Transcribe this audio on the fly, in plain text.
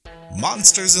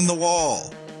monsters in the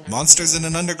wall, monsters in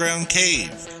an underground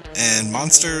cave, and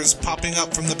monsters popping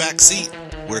up from the back seat.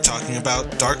 We're talking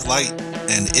about Dark Light,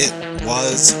 and it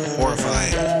was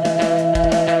horrifying.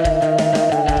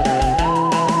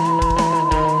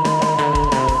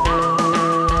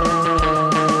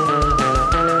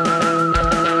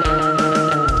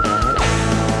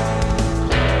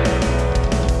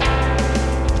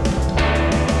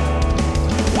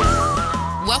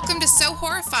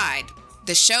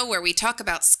 The show where we talk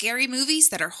about scary movies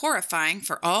that are horrifying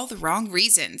for all the wrong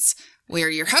reasons. We're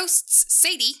your hosts,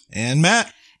 Sadie. And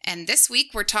Matt. And this week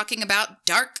we're talking about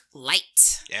Dark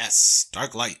Light. Yes,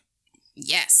 Dark Light.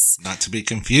 Yes. Not to be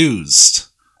confused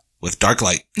with Dark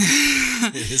Light.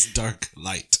 It is Dark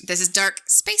Light. This is Dark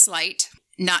Space Light,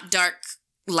 not Dark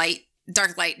Light.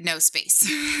 Dark Light, no space.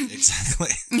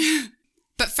 Exactly.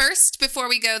 But first, before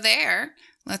we go there,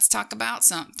 let's talk about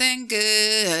something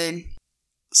good.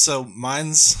 So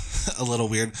mine's a little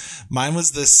weird. Mine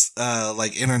was this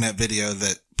internet video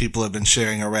that people have been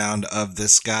sharing around of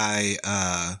this guy.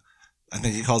 I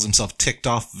think he calls himself Ticked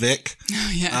Off Vic.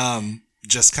 Oh, yeah.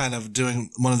 Just kind of doing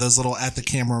one of those little at the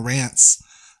camera rants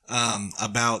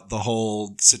about the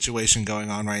whole situation going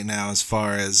on right now, as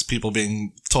far as people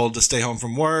being told to stay home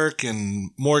from work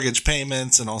and mortgage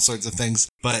payments and all sorts of things.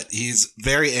 But he's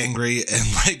very angry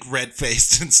and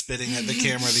red-faced and spitting at the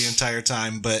camera the entire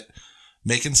time, but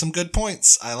making some good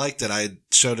points. I liked it. I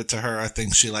showed it to her. I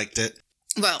think she liked it.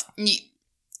 Well,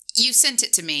 you sent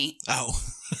it to me. Oh.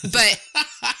 But,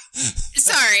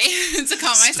 sorry to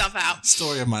call myself out.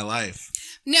 Story of my life.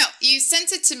 No, you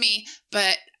sent it to me,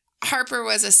 but Harper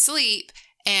was asleep,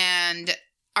 and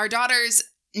our daughter's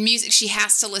music, she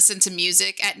has to listen to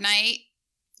music at night.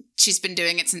 She's been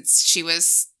doing it since she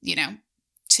was,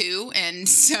 2, and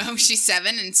so she's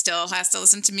 7 and still has to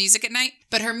listen to music at night.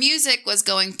 But her music was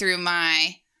going through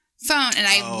my phone, and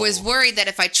I was worried that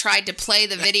if I tried to play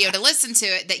the video to listen to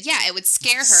it, that, it would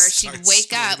scare her. She'd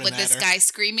wake up with this guy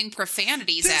screaming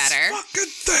profanities at her. Fucking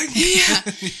thing.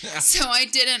 Yeah. So I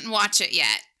didn't watch it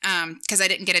yet, because I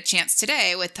didn't get a chance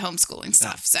today with homeschooling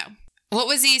stuff. So what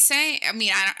was he saying?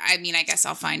 I guess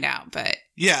I'll find out, but.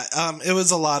 Yeah, it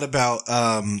was a lot about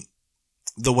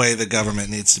the way the government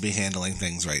needs to be handling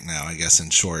things right now, I guess, in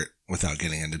short, without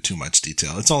getting into too much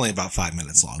detail. It's only about 5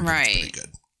 minutes long, but right. It's pretty good.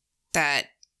 That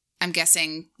I'm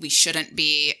guessing we shouldn't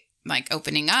be,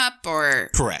 opening up, or...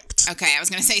 Correct. Okay, I was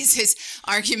going to say, is his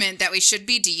argument that we should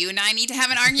be, do you and I need to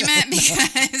have an argument?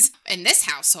 Because in this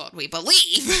household, we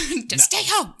believe to stay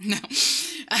home. No,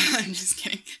 I'm just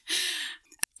kidding.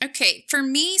 Okay, for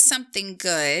me, something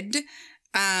good.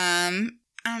 I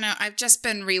don't know, I've just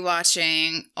been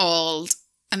rewatching old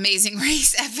Amazing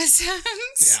Race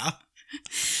episodes. Yeah.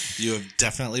 You have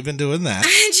definitely been doing that.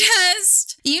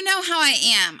 You know how I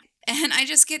am. And I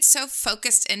just get so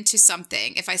focused into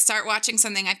something. If I start watching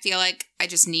something, I feel like I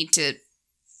just need to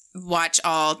watch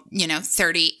all,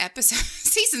 30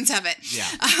 seasons of it.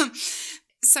 Yeah.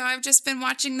 So I've just been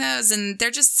watching those, and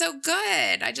they're just so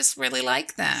good. I just really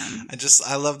like them.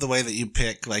 I love the way that you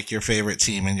pick your favorite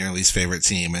team and your least favorite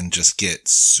team and just get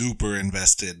super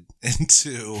invested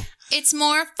into. It's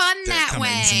more fun that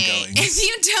way.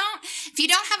 If you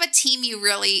don't have a team you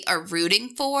really are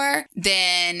rooting for,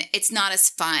 then it's not as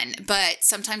fun. But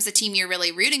sometimes the team you're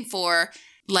really rooting for,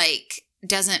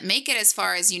 doesn't make it as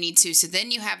far as you need to. So then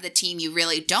you have the team you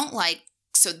really don't like.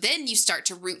 So then you start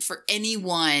to root for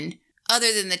anyone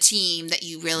other than the team that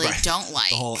you really don't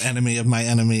like. The whole enemy of my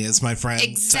enemy is my friend.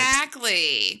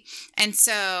 Exactly. And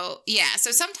so,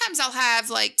 so sometimes I'll have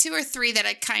 2 or 3 that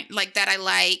I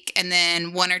like, and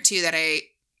then 1 or 2 that I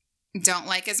don't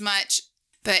like as much.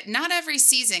 But not every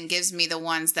season gives me the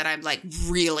ones that I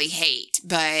really hate.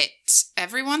 But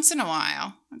every once in a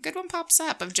while, a good one pops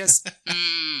up of just,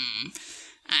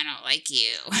 I don't like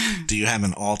you. Do you have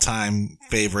an all-time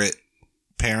favorite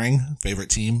pairing, favorite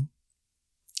team?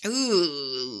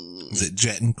 Ooh. Is it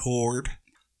Jet and Cord?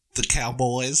 The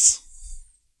Cowboys?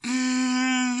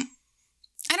 I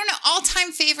don't know.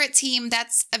 All-time favorite team,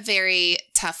 that's a very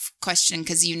tough question,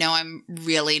 because I'm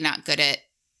really not good at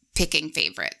picking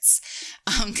favorites.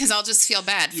 Because I'll just feel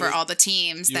bad for all the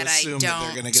teams that I don't that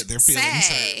they're gonna get their feelings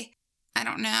hurt. I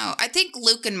don't know. I think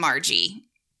Luke and Margie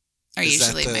are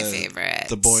usually my favorites.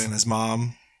 The boy and his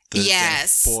mom?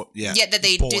 Yes. That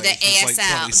they do the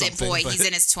ASL. The boy, he's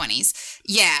in his 20s.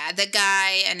 Yeah, the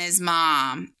guy and his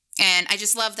mom. And I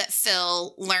just love that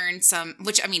Phil learned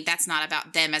that's not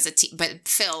about them as a team, but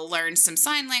Phil learned some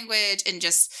sign language, and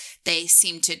just they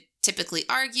seem to typically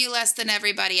argue less than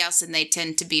everybody else, and they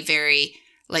tend to be very,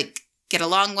 get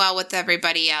along well with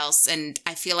everybody else. And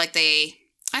I feel like I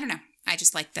don't know, I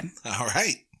just like them. All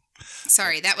right.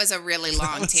 Sorry, that was a really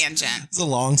long tangent. It's a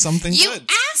long something You good.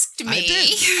 asked me.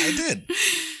 I did.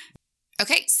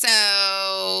 Okay,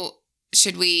 so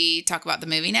should we talk about the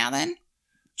movie now then?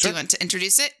 Sure. Do you want to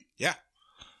introduce it? Yeah.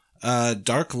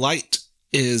 Dark Light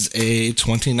is a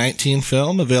 2019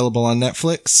 film available on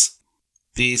Netflix.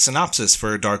 The synopsis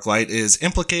for Dark Light is: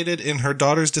 implicated in her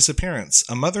daughter's disappearance,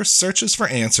 a mother searches for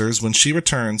answers when she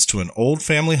returns to an old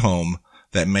family home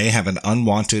that may have an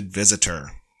unwanted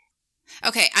visitor.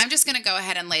 Okay, I'm just going to go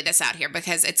ahead and lay this out here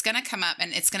because it's going to come up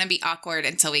and it's going to be awkward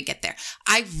until we get there.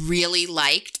 I really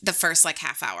liked the first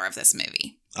half hour of this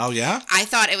movie. Oh, yeah? I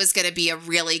thought it was going to be a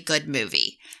really good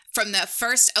movie. From the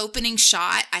first opening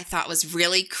shot, I thought was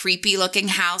really creepy looking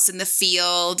house in the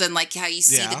field and how you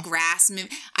see the grass move.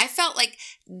 I felt like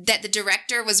that the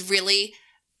director was really,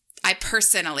 I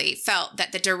personally felt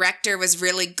that the director was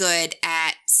really good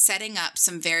at setting up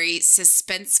some very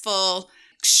suspenseful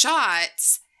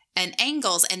shots and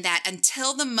angles, and that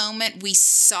until the moment we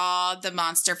saw the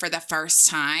monster for the first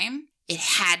time, it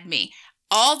had me.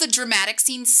 All the dramatic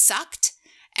scenes sucked.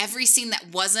 Every scene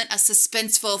that wasn't a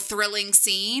suspenseful, thrilling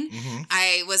scene,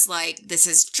 I was like, this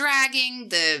is dragging,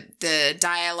 the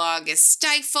dialogue is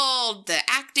stifled, the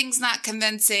acting's not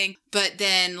convincing. But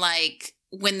then,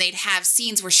 when they'd have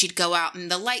scenes where she'd go out and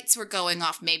the lights were going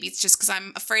off, maybe it's just because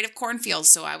I'm afraid of cornfields,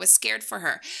 so I was scared for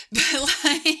her. But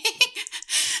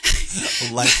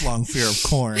a lifelong fear of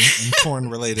corn and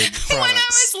corn-related products. When I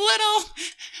was little,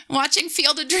 watching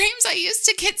Field of Dreams, I used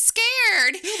to get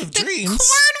scared. Field of the Dreams? corn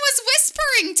was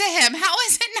whispering to him. How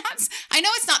is it not? I know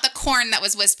it's not the corn that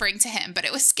was whispering to him, but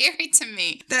it was scary to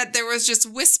me that there was just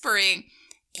whispering.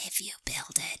 If you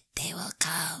build it, they will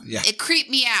come. Yeah. It creeped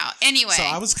me out. Anyway. So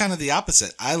I was kind of the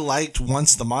opposite. I liked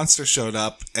once the monster showed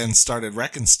up and started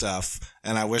wrecking stuff,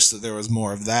 and I wish that there was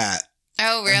more of that.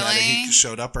 Oh, really? And that he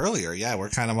showed up earlier. Yeah, we're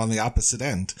kind of on the opposite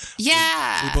end.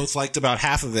 Yeah. We both liked about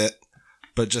half of it,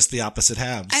 but just the opposite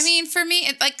halves. I mean, for me,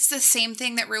 it's the same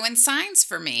thing that ruined Signs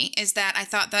for me, is that I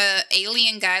thought the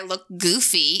alien guy looked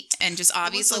goofy and just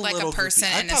obviously like a person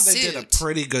in a suit. I thought they did a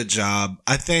pretty good job.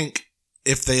 I think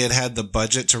if they had the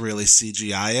budget to really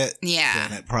CGI it,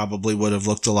 then it probably would have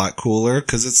looked a lot cooler,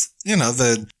 because it's,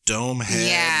 the dome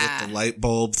head with the light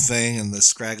bulb thing and the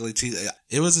scraggly teeth.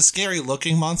 It was a scary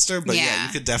looking monster, but you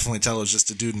could definitely tell it was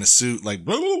just a dude in a suit, Blah,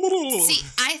 blah, blah, blah. See,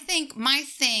 I think my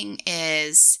thing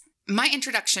is my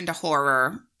introduction to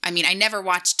horror. I mean, I never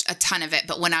watched a ton of it,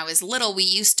 but when I was little, we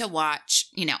used to watch,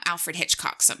 Alfred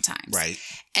Hitchcock sometimes. Right.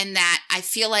 And that I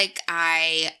feel like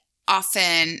I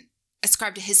often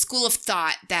ascribe to his school of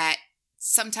thought that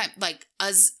sometimes,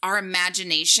 our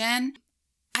imagination,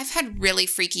 I've had really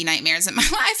freaky nightmares in my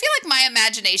life. I feel like my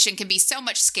imagination can be so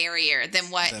much scarier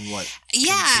than what.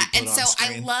 Yeah. And so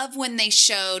I love when they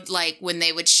showed, when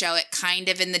they would show it kind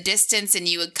of in the distance and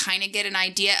you would kind of get an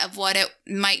idea of what it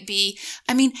might be.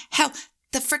 I mean, hell,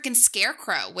 the freaking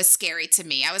scarecrow was scary to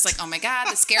me. I was like, oh my God,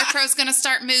 the scarecrow's going to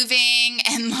start moving.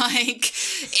 And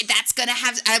that's going to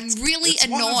have, I'm really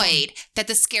annoyed that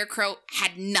the scarecrow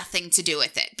had nothing to do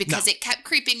with it because it kept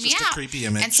creeping me out. A creepy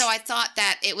image. And so I thought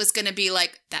that it was going to be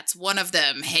that's one of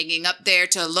them hanging up there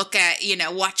to look at,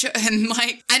 watch it.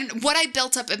 And what I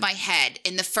built up in my head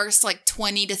in the first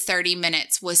 20 to 30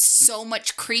 minutes was so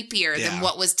much creepier than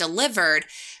what was delivered,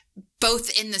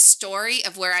 both in the story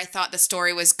of where I thought the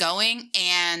story was going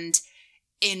and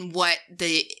in what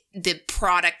the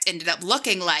product ended up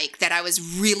looking like, that I was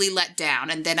really let down.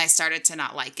 And then I started to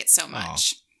not like it so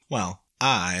much. Oh. Well,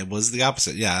 I was the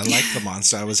opposite. Yeah, I liked the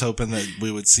monster. I was hoping that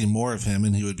we would see more of him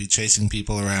and he would be chasing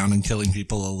people around and killing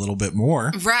people a little bit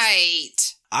more.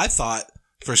 Right. I thought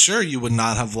for sure you would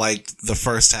not have liked the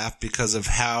first half because of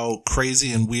how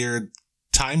crazy and weird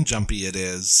time jumpy it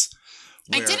is.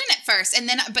 I didn't at first,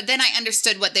 but then I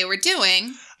understood what they were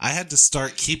doing. I had to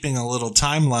start keeping a little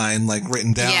timeline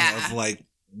written down of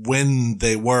when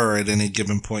they were at any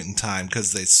given point in time,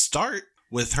 because they start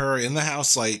with her in the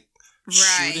house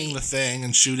shooting the thing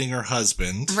and shooting her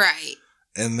husband. Right.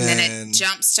 And then it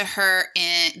jumps to her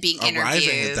being interviewed.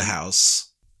 Arriving at the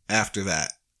house after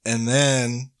that. And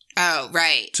then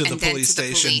to the police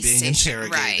station being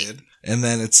interrogated. Right. And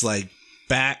then it's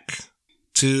back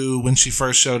to when she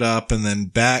first showed up, and then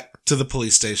back to the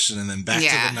police station, and then back to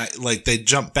the night. They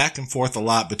jump back and forth a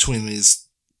lot between these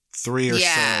 3 or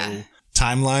so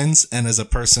timelines. And as a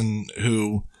person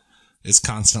who is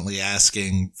constantly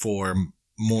asking for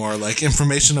more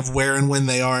information of where and when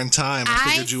they are in time, I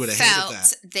figured you would have hated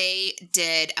that. They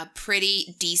did a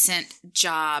pretty decent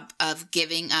job of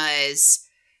giving us,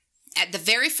 at the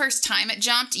very first time it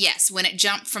jumped, when it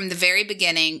jumped from the very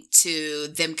beginning to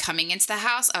them coming into the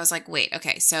house, I was like, wait,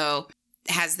 okay, so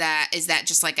is that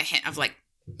just a hint of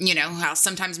you know, how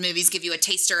sometimes movies give you a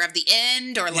taster of the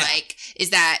end, or like, is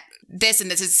that this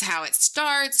and this is how it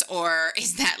starts, or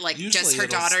is that like Usually just her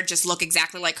daughter just look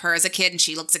exactly like her as a kid and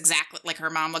she looks exactly like her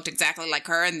mom looked exactly like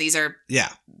her and these are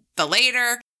the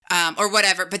later or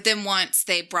whatever. But then once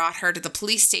they brought her to the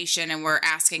police station and were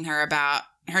asking her about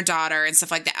her daughter and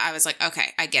stuff like that, I was like,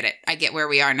 okay, I get it. I get where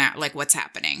we are now, like what's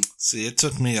happening. See, it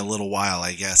took me a little while,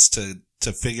 I guess, to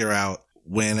figure out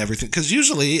when everything, because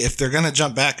usually if they're going to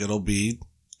jump back, it'll be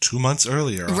 2 months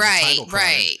earlier on the title card.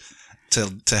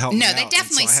 To help me out. They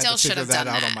definitely still should have done that.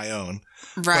 I had to figure that out on my own.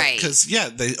 Right. Because,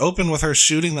 they open with her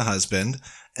shooting the husband,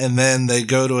 and then they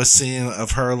go to a scene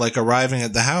of her, like, arriving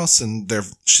at the house, and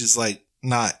she's, like,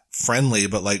 not friendly,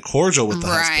 but, like, cordial with the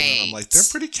husband. And I'm like, they're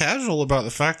pretty casual about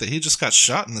the fact that he just got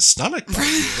shot in the stomach by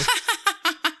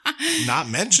you. Not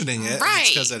mentioning it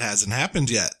because it hasn't happened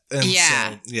yet. And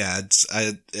so,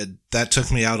 that took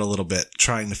me out a little bit,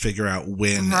 trying to figure out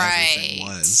when everything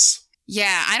was.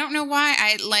 Yeah, I don't know why.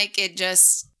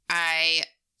 I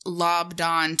lobbed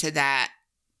on to that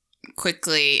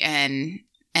quickly and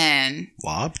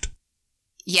lobbed?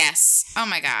 Yes. Oh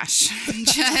my gosh.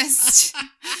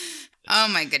 Oh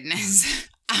my goodness.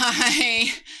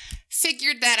 I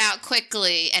figured that out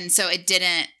quickly, and so it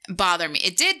didn't bother me.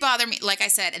 It did bother me, like I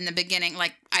said in the beginning,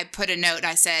 like I put a note,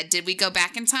 I said, did we go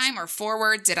back in time or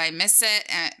forward? Did I miss it?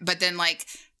 But then like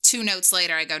 2 notes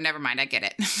later, I go, never mind, I get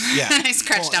it. Yeah. I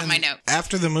scratched out my note.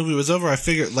 After the movie was over, I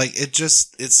figured, like, it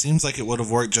seems like it would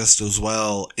have worked just as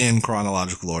well in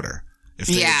chronological order. If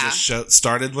they had just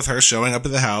started with her showing up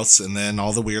at the house, and then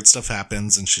all the weird stuff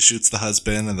happens, and she shoots the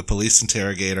husband, and the police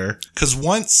interrogate her. Because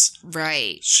once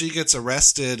she gets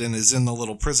arrested and is in the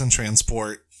little prison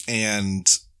transport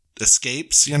and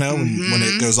escapes, you know, when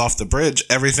it goes off the bridge,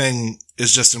 everything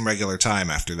is just in regular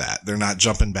time after that. They're not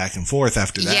jumping back and forth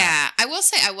after that. Yeah, I will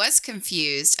say I was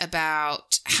confused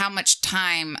about how much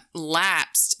time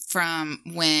lapsed from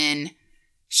when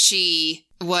she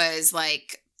was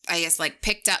like, I guess, like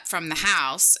picked up from the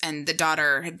house and the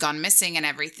daughter had gone missing and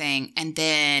everything. And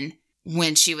then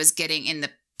when she was getting in the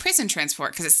prison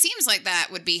transport, because it seems like that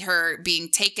would be her being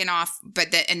taken off,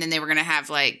 and then they were going to have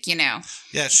like, you know,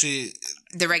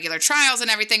 the regular trials and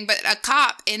everything. But a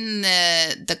cop in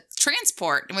the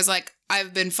transport was like,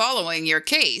 I've been following your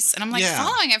case. And I'm like,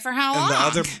 following it for how long?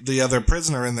 And the other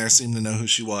prisoner in there seemed to know who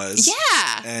she was.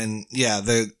 Yeah. And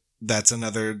that's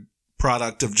another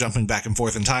product of jumping back and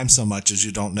forth in time so much as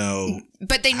you don't know.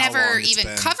 But they never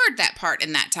even covered that part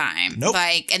in that time. Nope.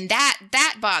 Like, and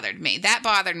that bothered me. That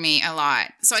bothered me a lot.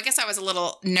 So I guess I was a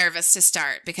little nervous to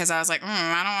start because I was like,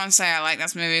 I don't want to say I like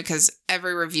this movie because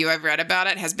every review I've read about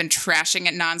it has been trashing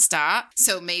it nonstop.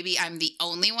 So maybe I'm the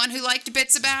only one who liked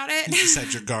bits about it. You just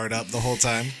had your guard up the whole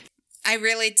time. I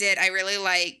really did. I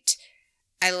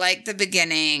liked the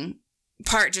beginning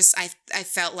part. Just I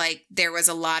felt like there was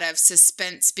a lot of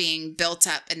suspense being built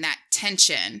up and that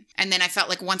tension. And then I felt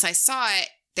like once I saw it,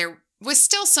 there was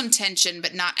still some tension,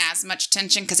 but not as much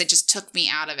tension because it just took me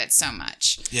out of it so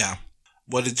much. Yeah.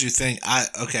 What did you think?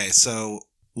 Okay, so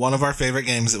one of our favorite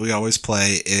games that we always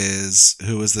play is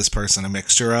Who Is This Person a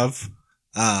Mixture Of?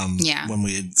 When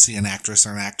we see an actress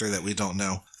or an actor that we don't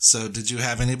know. So did you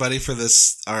have anybody for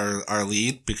this, our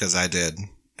lead? Because I did.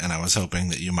 And I was hoping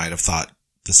that you might have thought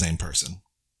the same person.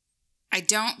 I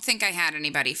don't think I had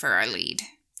anybody for our lead.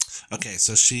 Okay,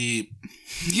 so she...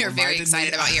 You're very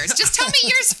excited about yours. Just tell me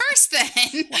yours first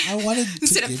then. Well, I wanted to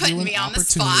instead of putting me on the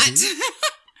spot.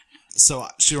 So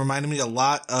she reminded me a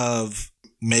lot of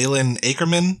Malin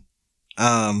Akerman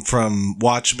from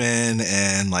Watchmen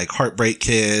and like Heartbreak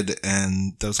Kid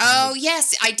and those kinds of...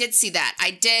 yes, I did see that. I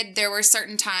did. There were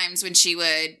certain times when she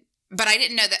would... But I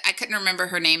didn't know that. I couldn't remember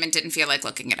her name and didn't feel like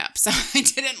looking it up. So I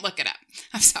didn't look it up.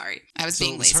 I'm sorry. I was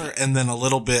being lazy. Her, and then a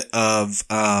little bit of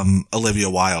Olivia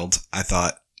Wilde, I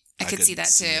thought. I could see that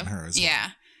too.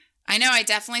 Yeah. I know. I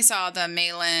definitely saw the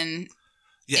Malin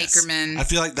Akerman. I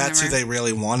feel like that's who they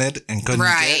really wanted and couldn't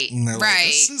get. And they're like,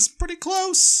 this is pretty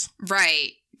close.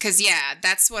 Right. Because,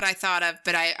 that's what I thought of.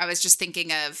 But I was just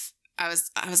thinking of, I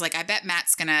was like, I bet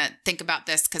Matt's going to think about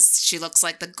this because she looks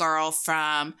like the girl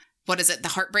from... What is it? The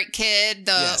Heartbreak Kid,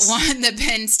 the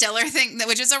Ben Stiller thing,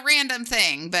 which is a random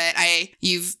thing, but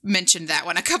you've mentioned that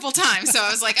one a couple times. So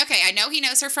I was like, okay, I know he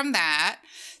knows her from that.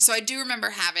 So I do remember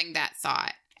having that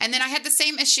thought. And then I had the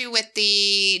same issue with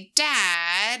the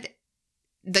dad,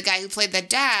 the guy who played the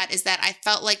dad, is that I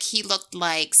felt like he looked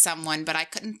like someone, but I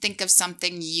couldn't think of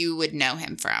something you would know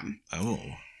him from. Oh.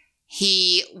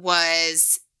 He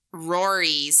was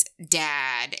Rory's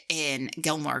dad in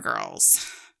Gilmore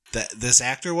Girls. This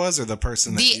actor was, or the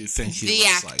person that you think he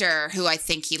looks like? The actor who I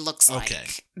think he looks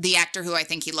like. The actor who I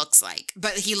think he looks like.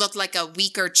 But he looked like a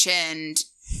weaker-chinned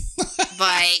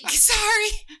Like, sorry.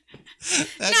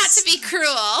 Not to be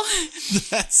cruel.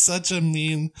 That's such a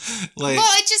mean, like...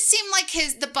 Well, it just seemed like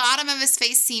the bottom of his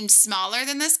face seemed smaller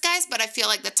than this guy's, but I feel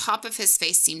like the top of his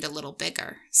face seemed a little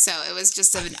bigger. So it was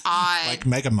just an odd... Like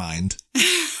Megamind.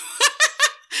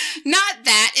 Not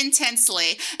that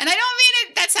intensely. And I don't mean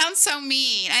it... That sounds so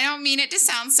mean. I don't mean it to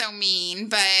sound so mean,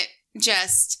 but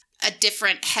just a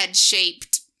different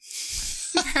head-shaped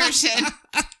version.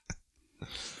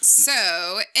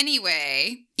 So,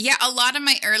 anyway, yeah, a lot of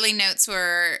my early notes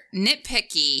were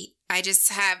nitpicky.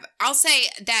 I'll say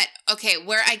that, okay,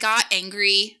 where I got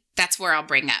angry, that's where I'll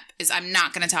bring up, is I'm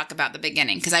not going to talk about the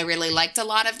beginning, because I really liked a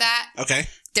lot of that. Okay.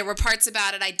 There were parts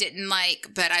about it I didn't like,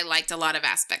 but I liked a lot of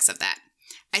aspects of that.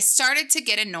 I started to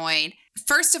get annoyed.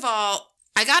 First of all,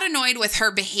 I got annoyed with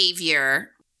her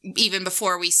behavior even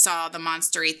before we saw the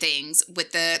monstery things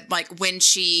with the, like, when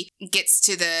she gets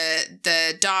to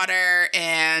the daughter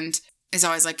and is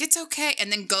always like, it's okay,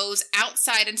 and then goes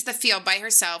outside into the field by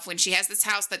herself when she has this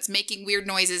house that's making weird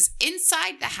noises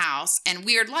inside the house and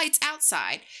weird lights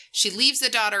outside. She leaves the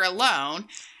daughter alone.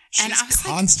 She's and I was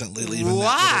constantly like, leaving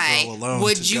that little girl alone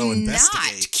would to you go not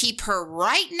investigate. keep her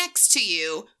right next to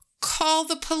you, call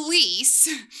the police,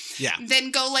 Yeah. then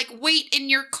go, like, wait in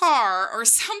your car or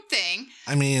something?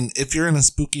 I mean, if you're in a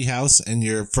spooky house and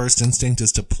your first instinct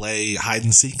is to play hide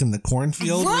and seek in the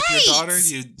cornfield with your daughter,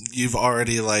 you've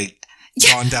already, like,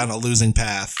 gone down a losing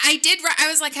path. I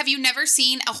was like, have you never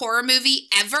seen a horror movie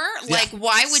ever? Yeah. Like,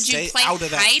 why would Stay you play out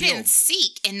of that hide field. and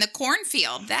seek in the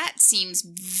cornfield? That seems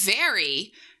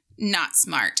very not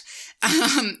smart.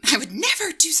 I would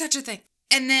never do such a thing.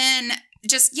 And then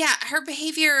just, yeah, her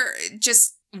behavior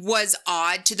just was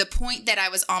odd to the point that I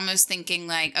was almost thinking,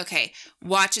 like, okay,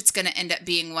 watch, it's going to end up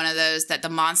being one of those that the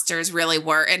monsters really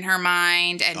were in her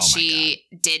mind, and she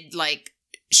did, like,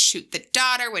 shoot the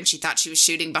daughter when she thought she was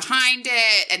shooting behind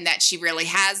it, and that she really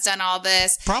has done all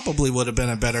this. Probably would have been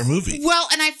a better movie. Well,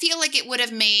 and I feel like it would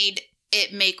have made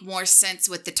it make more sense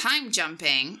with the time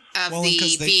jumping of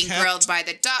the being grilled by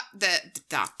the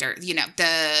doctor, you know,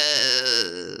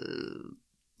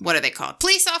 what are they called?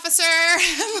 Police officer.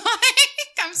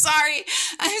 Like, I'm sorry.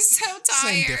 I'm so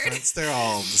tired. Same difference. They're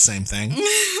all the same thing.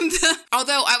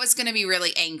 Although I was going to be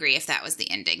really angry if that was the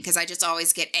ending, because I just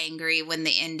always get angry when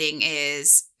the ending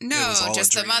is, no,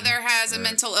 just the mother has a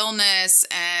mental illness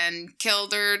and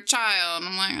killed her child.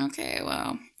 I'm like, okay,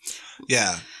 well.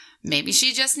 Yeah. Maybe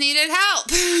she just needed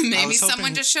help. Maybe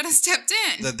someone just should have stepped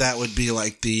in. That would be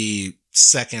like the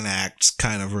second act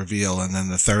kind of reveal, and then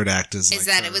the third act is like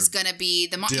that it was going to be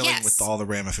the dealing with all the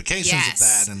ramifications of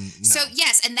that. And no. So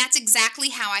yes, and that's exactly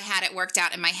how I had it worked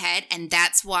out in my head, and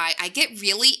that's why I get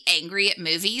really angry at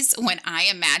movies when I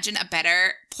imagine a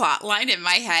better plot line in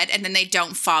my head and then they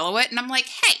don't follow it, and I'm like,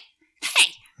 hey,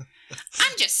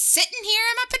 I'm just sitting here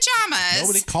in my pajamas.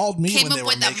 Nobody called me when they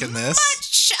were making this.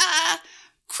 Much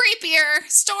creepier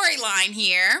storyline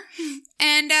here,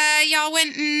 and y'all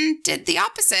went and did the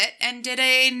opposite and did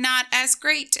a not as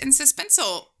great and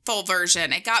suspenseful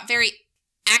version. It got very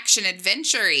action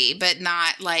adventure-y, but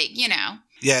not, like, you know.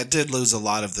 Yeah, it did lose a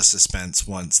lot of the suspense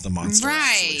once the monster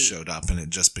actually showed up, and it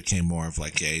just became more of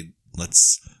like a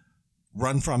let's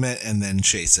run from it and then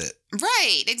chase it.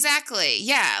 Right, exactly.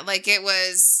 Yeah, like it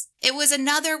was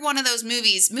another one of those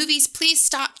movies, please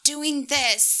stop doing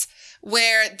this,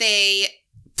 where they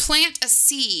plant a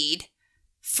seed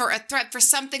for a threat, for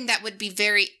something that would be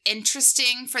very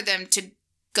interesting for them to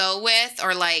go with,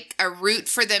 or like a route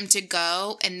for them to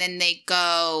go, and then they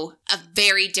go a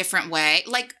very different way.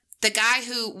 Like the guy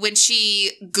who, when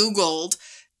she Googled,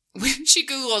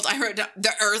 I wrote down,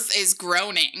 the earth is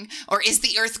groaning, or is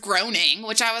the earth groaning?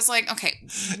 Which I was like, okay,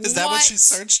 is that what she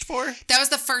searched for? That was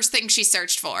the first thing she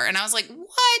searched for. And I was like,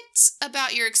 what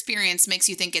about your experience makes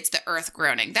you think it's the earth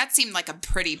groaning? That seemed like a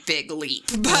pretty big leap.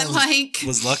 But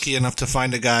was lucky enough to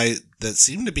find a guy that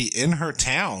seemed to be in her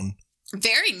town.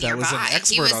 Very nearby. That was an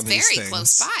expert he was on these very things.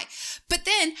 close by. But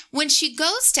then when she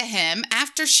goes to him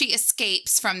after she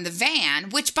escapes from the van,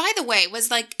 which, by the way,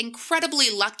 was like incredibly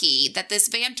lucky that this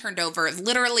van turned over.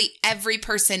 Literally every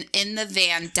person in the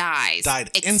van died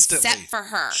instantly. Except for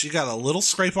her. She got a little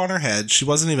scrape on her head. She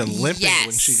wasn't even limping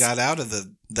when she got out of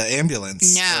the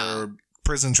ambulance. No. Or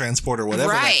prison transport or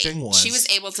whatever that thing was. She was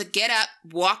able to get up,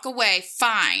 walk away,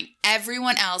 fine.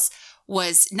 Everyone else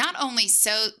was not only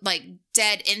so, like,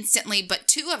 dead instantly, but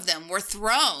two of them were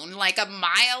thrown like a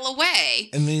mile away.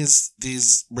 And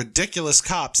these ridiculous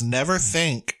cops never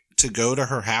think to go to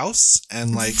her house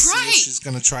and like see if she's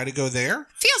going to try to go there.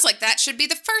 Feels like that should be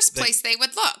the first place they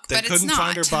would look, but it's not. They couldn't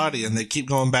find her body, and they keep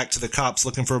going back to the cops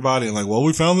looking for her body, and like, well,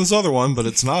 we found this other one, but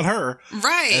it's not her.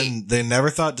 Right. And they never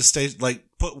thought to stay, like,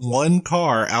 put one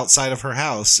car outside of her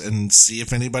house and see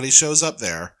if anybody shows up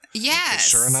there. Yes.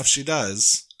 Sure enough, she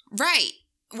does. Right.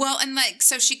 Well, and like,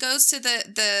 so she goes to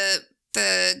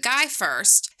the guy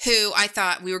first, who I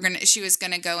thought she was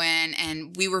gonna go in,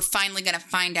 and we were finally gonna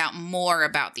find out more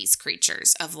about these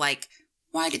creatures of like,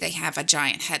 why do they have a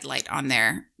giant headlight on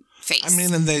their face? I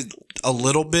mean, and they a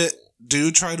little bit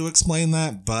do try to explain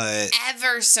that, but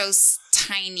ever so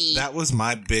tiny. That was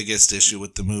my biggest issue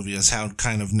with the movie, is how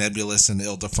kind of nebulous and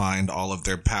ill-defined all of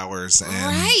their powers and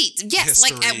right. Yes,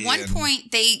 like at one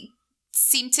point they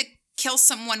seem to kill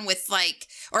someone with like,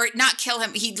 or not kill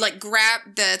him. He like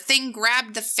grabbed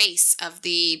the face of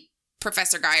the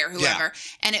professor guy or whoever,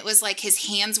 and it was like his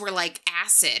hands were like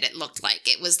acid. It looked like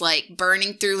it was like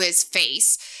burning through his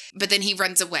face, but then he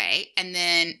runs away, and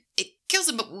then it kills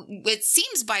him. But it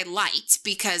seems by light,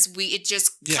 because it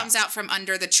just comes out from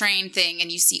under the train thing,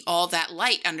 and you see all that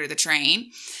light under the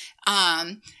train.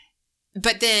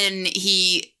 But then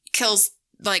he kills,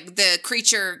 like, the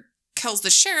creature kills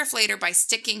the sheriff later by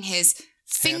sticking his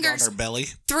fingers on her belly.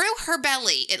 Through her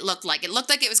belly. It looked like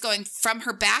it was going from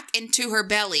her back into her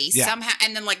belly somehow,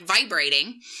 and then like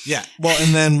vibrating. Yeah. Well,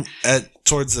 and then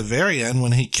towards the very end,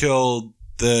 when he killed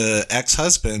the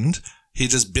ex-husband, he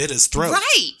just bit his throat.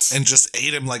 Right. And just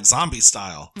ate him like zombie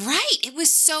style. Right. It was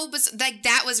so like,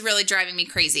 that was really driving me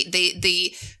crazy.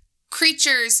 The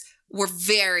creatures were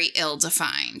very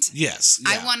ill-defined. Yes.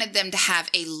 Yeah. I wanted them to have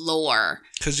a lore.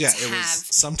 Because,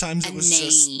 sometimes it was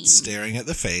just staring at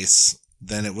the face.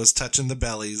 Then it was touching the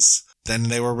bellies. Then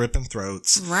they were ripping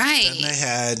throats. Right. Then they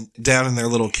had, down in their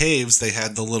little caves, they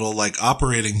had the little, like,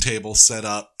 operating table set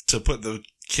up to put the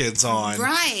kids on.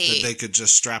 Right. That they could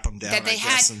just strap them down,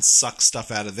 and suck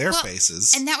stuff out of their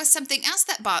faces. And that was something else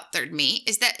that bothered me,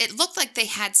 is that it looked like they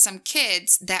had some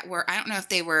kids that were, I don't know if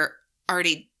they were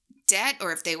already dead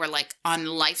or if they were, like, on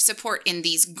life support in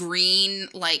these green,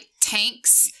 like,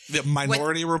 tanks. The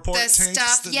Minority Report tanks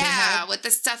stuff, that they had? with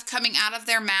the stuff coming out of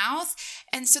their mouth.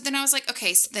 And so then I was like,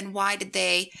 okay, so then why did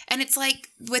they... And it's like,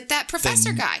 with that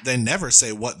professor guy. They never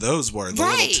say what those were, the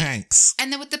little tanks.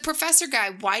 And then with the professor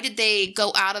guy, why did the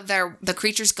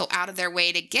creatures go out of their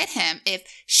way to get him if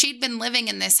she'd been living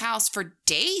in this house for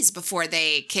days before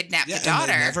they kidnapped the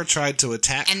daughter? And they never tried to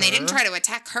attack her. And they didn't try to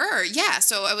attack her. Yeah,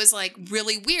 so it was like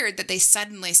really weird that they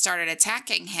suddenly started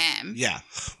attacking him. Yeah.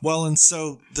 Well, and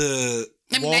so I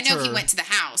know he went to the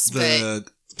house, the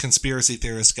conspiracy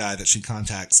theorist guy that she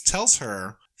contacts tells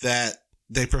her that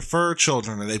they prefer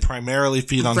children, or they primarily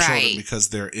feed on children because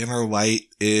their inner light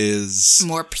is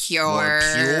more pure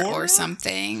or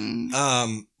something.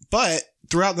 But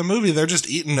throughout the movie, they're just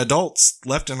eating adults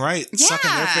left and right,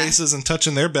 sucking their faces and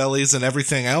touching their bellies and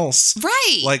everything else.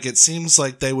 Right. Like, it seems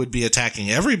like they would be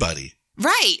attacking everybody.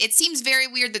 Right. It seems very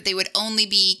weird that they would only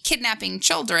be kidnapping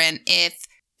children if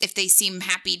they seem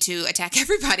happy to attack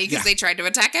everybody, because they tried to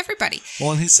attack everybody.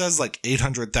 Well, and he says like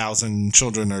 800,000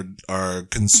 children are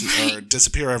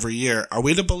disappear every year. Are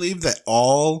we to believe that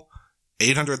all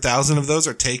 800,000 of those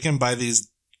are taken by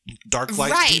these dark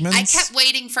light demons? I kept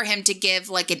waiting for him to give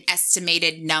like an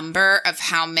estimated number of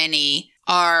how many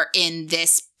are in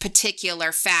this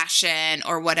particular fashion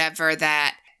or whatever,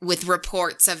 that with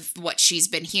reports of what she's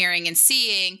been hearing and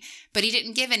seeing, but he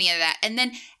didn't give any of that. And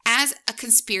then, as a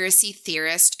conspiracy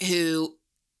theorist who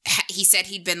he said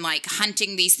he'd been like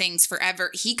hunting these things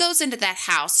forever, he goes into that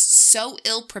house so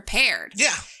ill prepared.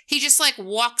 Yeah. He just like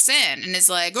walks in and is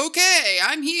like, okay,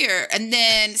 I'm here. And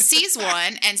then sees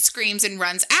one and screams and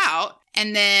runs out,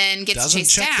 and then gets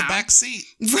chased down. Doesn't check the back seat.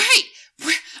 Right.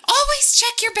 Always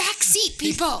check your back seat,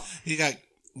 people.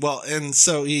 And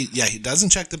so he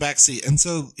doesn't check the back seat. And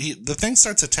so the thing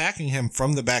starts attacking him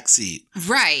from the back seat.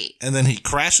 Right. And then he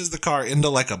crashes the car into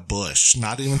like a bush,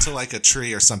 not even to like a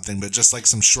tree or something, but just like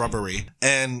some shrubbery.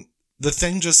 And the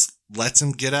thing just lets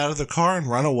him get out of the car and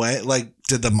run away. Like,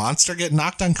 did the monster get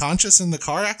knocked unconscious in the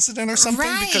car accident or something?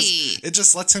 Right. Because it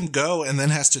just lets him go and then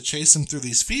has to chase him through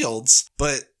these fields.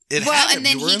 But and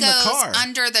then he goes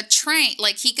under the train.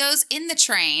 Like, he goes in the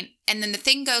train, and then the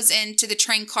thing goes into the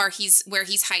train car where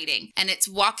he's hiding. And it's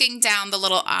walking down the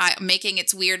little aisle, making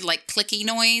its weird, like, clicky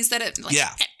noise that it... Like,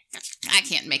 yeah. I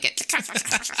can't make it.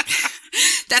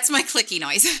 That's my clicky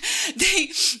noise.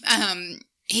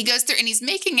 He goes through, and he's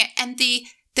making it, and the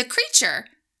creature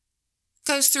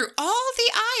goes through all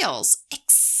the aisles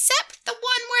except the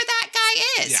one where that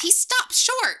guy is. Yeah. He stops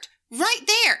short right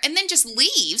there, and then just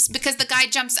leaves because the guy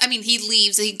jumps. I mean, he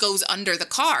leaves, he goes under the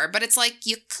car, but it's like,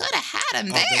 you could have had him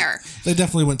there. They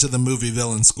definitely went to the movie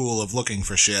villain school of looking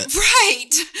for shit. Right.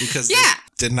 Because they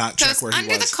did not check where he was.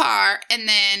 Under the car and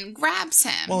then grabs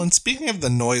him. Well, and speaking of the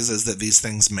noises that these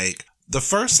things make, the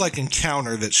first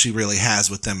encounter that she really has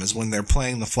with them is when they're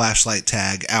playing the flashlight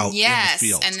tag out in the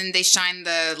field. And then they shine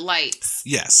the lights.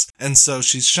 Yes. And so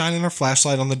she's shining her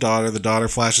flashlight on the daughter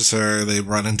flashes her, they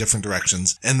run in different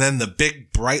directions, and then the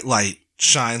big bright light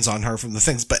shines on her from the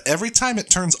things. But every time it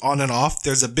turns on and off,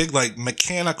 there's a big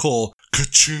mechanical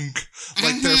ka-chunk,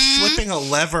 they're flipping a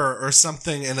lever or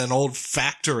something in an old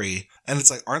factory. And it's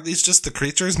like, aren't these just the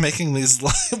creatures making these?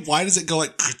 Why does it go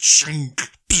ka-chunk?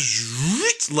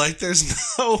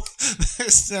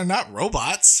 They're not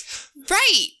robots.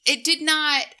 Right. It did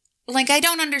not, I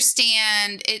don't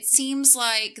understand. It seems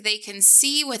like they can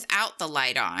see without the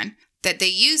light on, that they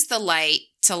use the light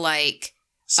to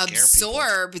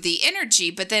absorb the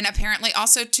energy, but then apparently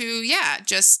also to,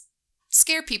 just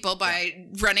scare people by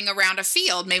running around a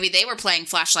field. Maybe they were playing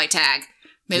flashlight tag.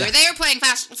 They were playing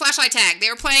flashlight tag. They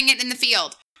were playing it in the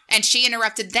field. And she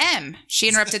interrupted them. She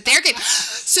interrupted their game.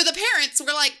 So the parents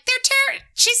were like,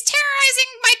 she's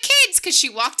terrorizing my kids because she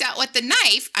walked out with the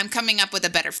knife. I'm coming up with a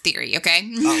better theory,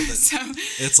 okay? So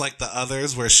it's like the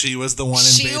others where she was the one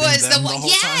invading them the whole time?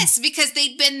 Yes, because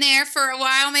they'd been there for a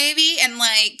while maybe. And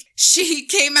she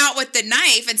came out with the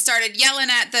knife and started yelling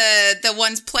at the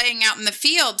ones playing out in the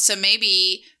field. So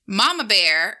maybe Mama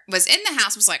Bear was in the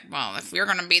house, was like, well, if we're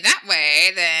going to be that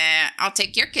way, then I'll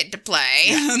take your kid to play.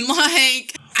 Yeah.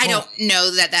 I don't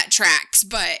know that tracks,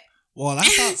 but... Well, and I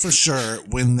thought for sure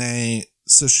when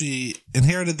so she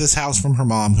inherited this house from her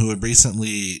mom who had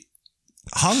recently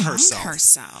hung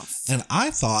herself. And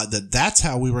I thought that that's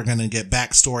how we were going to get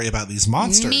backstory about these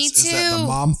monsters. Me too. Is that the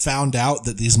mom found out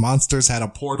that these monsters had a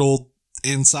portal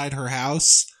inside her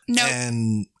house. Nope.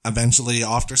 And eventually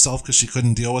offed herself because she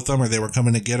couldn't deal with them or they were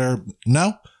coming to get her.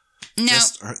 No.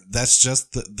 That's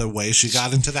just the way she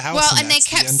got into the house. Well, and they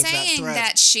kept saying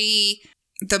that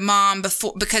the mom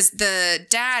because the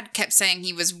dad kept saying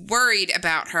he was worried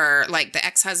about her, the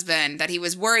ex-husband, that he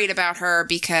was worried about her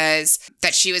because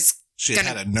that she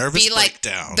had a nervous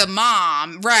breakdown. The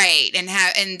mom, right, and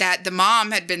that the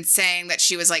mom had been saying that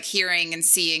she was hearing and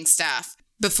seeing stuff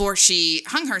before she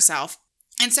hung herself.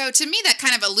 And so to me, that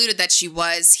kind of alluded that she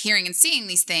was hearing and seeing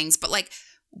these things. But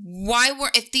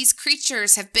if these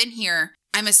creatures have been here,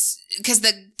 because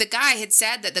the guy had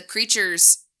said that the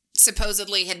creatures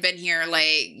supposedly had been here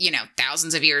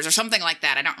thousands of years or something like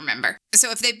that. I don't remember. So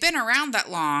if they've been around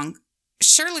that long,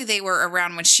 surely they were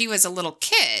around when she was a little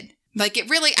kid. I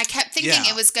kept thinking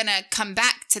it was going to come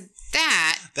back to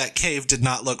that. That cave did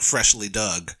not look freshly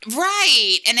dug.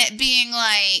 Right. And it being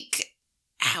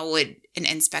how would an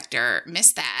inspector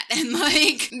miss that? And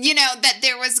that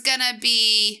there was gonna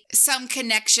be some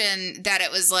connection, that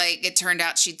it was it turned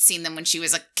out she'd seen them when she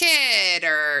was a kid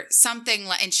or something,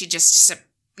 and she just,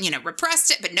 repressed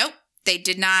it. But nope, they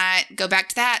did not go back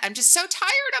to that. I'm just so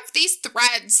tired of these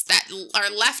threads that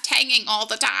are left hanging all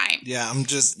the time. Yeah,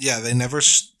 they never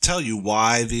tell you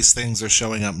why these things are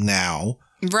showing up now.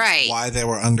 Right. Why they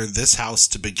were under this house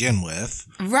to begin with.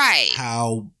 Right.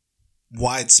 How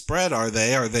widespread are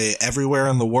they? Are they everywhere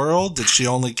in the world? Did she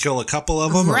only kill a couple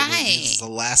of them? Right. Or were these the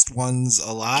last ones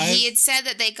alive? He had said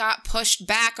that they got pushed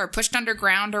back or pushed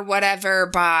underground or whatever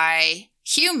by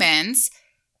humans.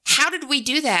 How did we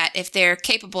do that if they're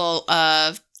capable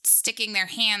of sticking their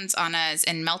hands on us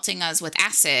and melting us with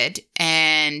acid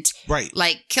and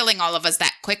killing all of us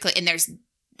that quickly? And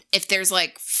if there's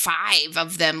 5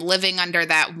 of them living under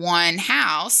that one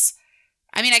house,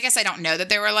 I guess I don't know that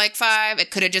there were 5.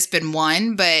 It could have just been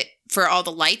 1, but for all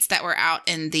the lights that were out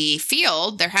in the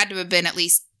field, there had to have been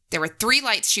there were 3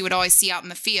 lights she would always see out in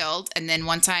the field. And then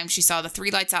one time she saw the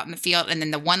 3 lights out in the field and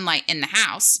then the 1 light in the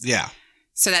house. Yeah.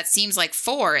 So that seems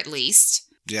 4 at least.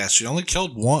 Yeah, she only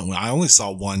killed 1. I only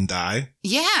saw 1 die.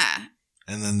 Yeah.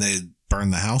 And then they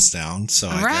burned the house down. So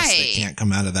I guess they can't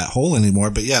come out of that hole anymore.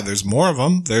 But yeah, there's more of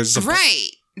them. Right.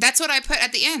 That's what I put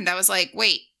at the end. I was like,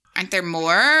 wait. Aren't there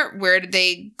more? Where did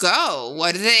they go?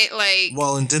 What did they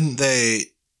Well, and didn't they?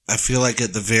 I feel at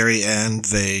the very end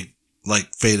they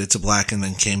faded to black and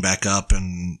then came back up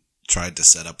and tried to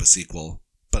set up a sequel,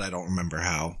 but I don't remember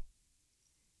how.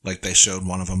 They showed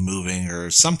one of them moving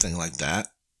or something like that.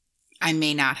 I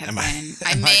may not have been.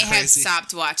 I may have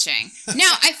stopped watching. No,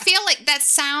 I feel that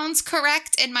sounds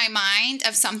correct in my mind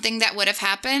of something that would have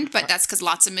happened, but that's because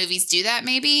lots of movies do that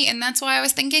maybe, and that's why I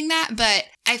was thinking that. But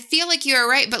I feel you're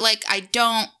right, but I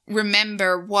don't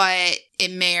remember what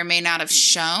it may or may not have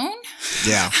shown.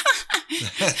 Yeah.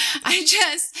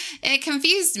 It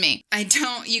confused me. Are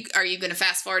you going to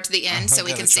fast forward to the end so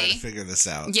we can see? I'm going to figure this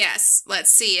out. Yes,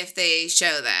 let's see if they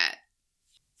show that.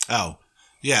 Oh,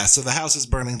 yeah. So the house is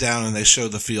burning down and they show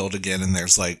the field again and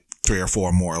there's like 3 or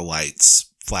 4 more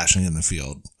lights flashing in the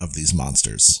field of these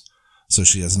monsters. So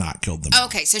she has not killed them.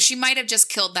 Okay, so she might have just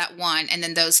killed that one, and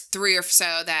then those 3 or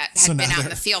so that had been out in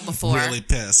the field before, really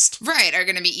pissed, right, are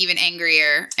going to be even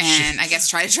angrier, and I guess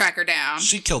try to track her down.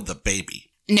 She killed the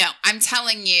baby. No, I'm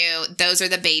telling you, those are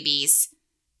the babies.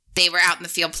 They were out in the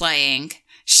field playing.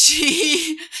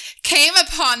 She came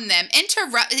upon them,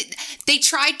 They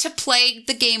tried to play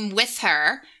the game with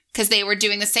her because they were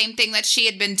doing the same thing that she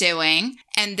had been doing,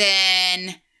 and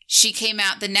then she came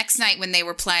out the next night when they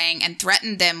were playing and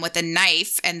threatened them with a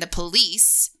knife and the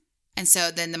police. And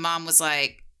so then the mom was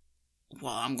like,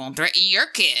 well, I'm going to threaten your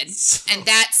kid. And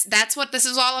that's what this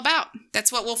is all about.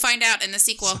 That's what we'll find out in the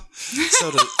sequel.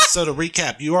 So to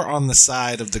recap, you are on the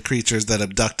side of the creatures that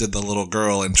abducted the little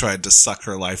girl and tried to suck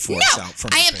her life force out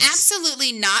from her face. I am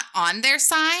absolutely not on their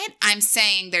side. I'm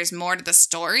saying there's more to the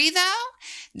story, though,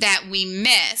 that we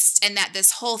missed, and that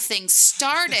this whole thing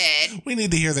started. We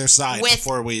need to hear their side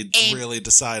before we really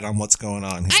decide on what's going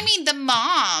on here. I mean, the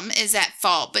mom is at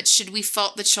fault, but should we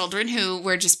fault the children who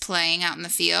were just playing out in the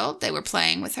field? They were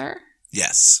playing with her?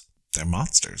 Yes. They're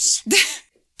monsters.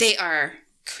 They are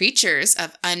creatures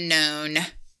of unknown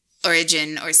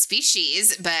origin or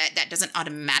species, but that doesn't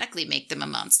automatically make them a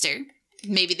monster.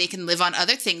 Maybe they can live on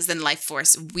other things than life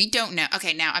force. We don't know.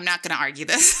 Okay, now I'm not going to argue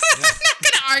this. I'm not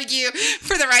going to argue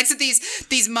for the rights of these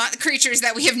creatures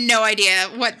that we have no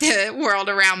idea what the world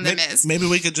around them is. Maybe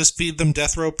we could just feed them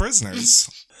death row prisoners.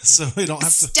 So we don't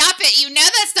have to... Stop it. You know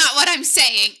that's not what I'm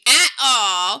saying at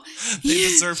all. They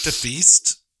deserve to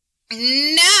feast?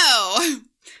 No.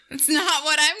 That's not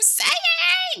what I'm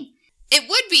saying. It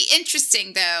would be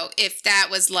interesting, though, if that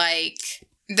was like...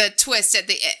 The twist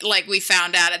at like we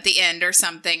found out at the end or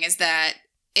something, is that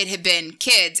it had been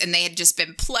kids and they had just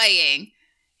been playing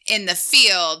in the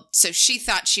field. So she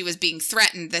thought she was being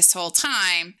threatened this whole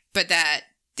time, but that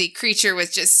the creature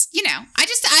was just, I feel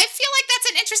like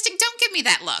that's an interesting, don't give me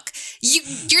that look.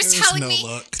 You're telling me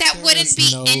that wouldn't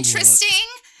be interesting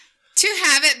to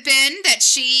have it been that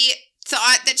she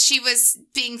thought that she was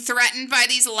being threatened by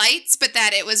these lights, but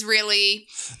that it was really...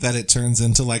 That it turns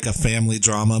into like a family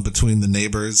drama between the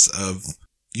neighbors of,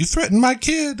 you threatened my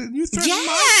kid, and you threatened my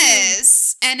kid.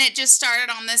 Yes! And it just started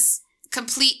on this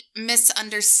complete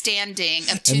misunderstanding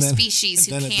of two species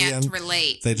who can't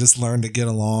relate. They just learn to get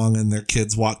along, and their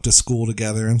kids walk to school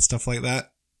together and stuff like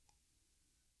that.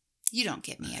 You don't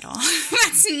get me at all.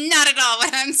 That's not at all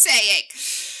what I'm saying.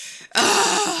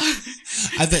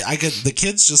 I get the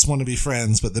kids just want to be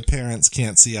friends, but the parents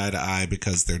can't see eye to eye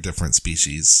because they're different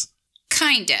species.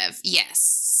 Kind of,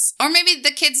 yes. Or maybe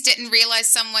the kids didn't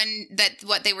realize that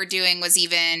what they were doing was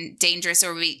even dangerous,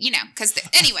 or because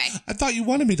anyway. I thought you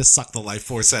wanted me to suck the life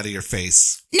force out of your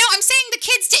face. No, I'm saying the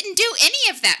kids didn't do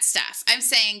any of that stuff. I'm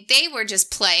saying they were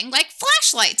just playing like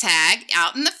flashlight tag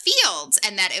out in the fields,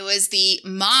 and that it was the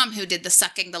mom who did the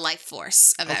sucking the life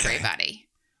force of everybody.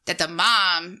 That the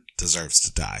mom deserves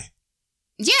to die.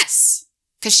 Yes,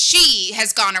 because she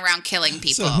has gone around killing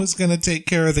people. So who's going to take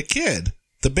care of the kid?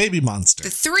 The baby monster.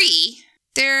 The 3,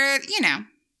 they're,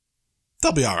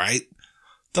 They'll be all right.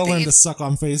 They'll learn to suck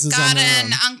on faces on their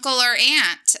own. Got an uncle or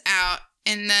aunt out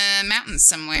in the mountains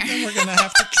somewhere. And then we're going to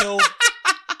have to kill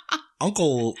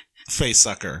Uncle Face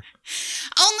Sucker.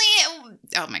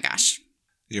 Oh my gosh.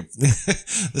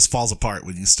 This falls apart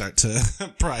when you start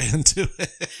to pry into it.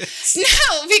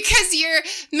 No, because you're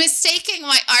mistaking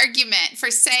my argument for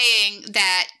saying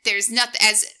that there's nothing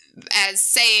as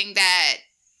saying that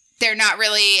they're not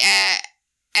really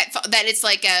that it's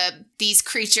like these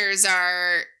creatures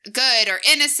are good or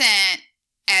innocent,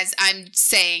 as I'm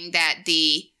saying that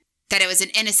it was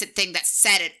an innocent thing that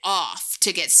set it off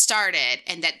to get started,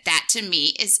 and that to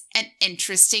me is an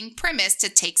interesting premise, to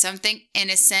take something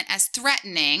innocent as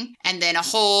threatening, and then a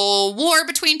whole war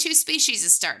between two species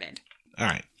is started. All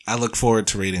right. I look forward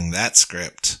to reading that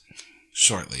script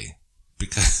shortly,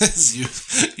 because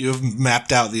you've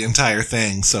mapped out the entire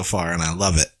thing so far, and I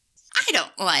love it. I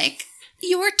don't like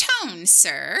your tone,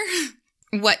 sir.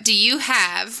 What do you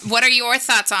have? What are your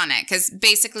thoughts on it? Because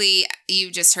basically,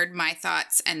 you just heard my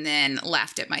thoughts and then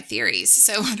laughed at my theories.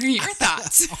 So what are your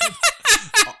thoughts?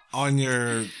 on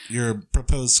your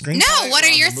proposed screenplay? No, what are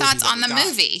your thoughts on the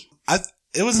movie?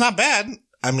 It was not bad.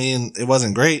 I mean, it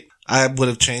wasn't great. I would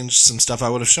have changed some stuff. I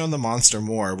would have shown the monster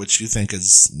more, which you think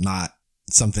is not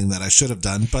something that I should have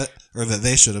done, or that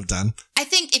they should have done. I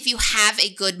think if you have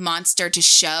a good monster to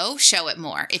show it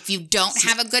more. If you don't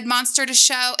have a good monster to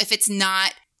show, if it's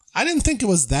not I didn't think it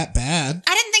was that bad.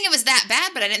 I didn't think it was that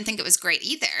bad, but I didn't think it was great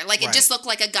either. Like, it just looked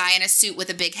like a guy in a suit with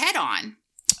a big head on.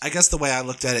 I guess the way I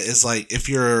looked at it is like, if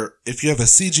you have a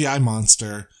CGI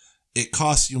monster, it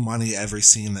costs you money every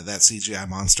scene that CGI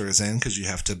monster is in, because you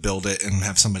have to build it and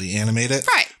have somebody animate it.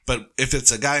 Right. But if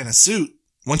it's a guy in a suit,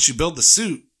 once you build the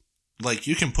suit, like,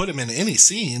 you can put him in any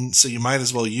scene, so you might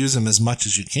as well use him as much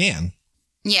as you can.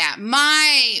 Yeah,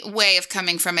 my way of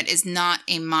coming from it is not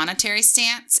a monetary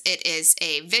stance. It is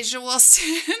a visual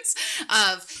stance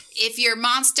of, if your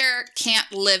monster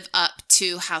can't live up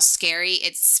to how scary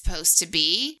it's supposed to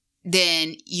be,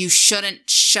 then you shouldn't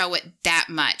show it that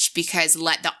much, because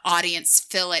let the audience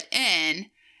fill it in,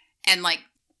 and like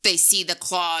they see the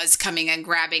claws coming and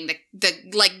grabbing the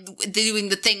like doing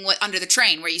the thing under the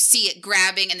train where you see it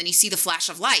grabbing and then you see the flash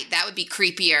of light. That would be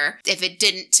creepier if it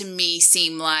didn't, to me,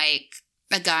 seem like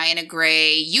a guy in a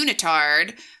gray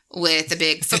unitard with a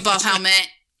big football helmet.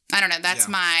 I don't know. That's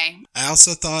my I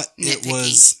also thought nitpicky. It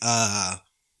was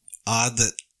odd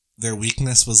that their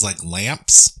weakness was like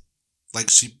lamps.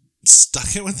 Like, she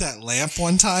stuck it with that lamp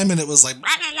one time and it was like... Yeah,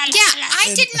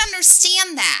 I didn't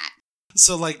understand that.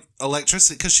 So, like,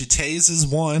 electricity, because she tases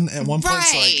one at one point,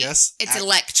 so I guess... It's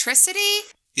electricity?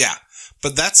 Yeah,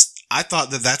 but I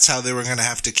thought that's how they were going to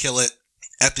have to kill it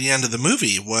at the end of the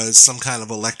movie, was some kind of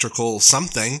electrical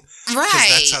something. Right. Because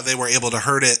that's how they were able to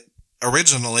hurt it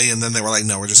originally, and then they were like,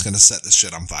 no, we're just going to set this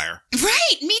shit on fire.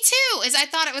 Right, me too. I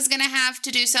thought it was going to have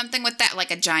to do something with that,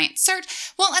 like a giant surge.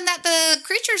 Well, and that the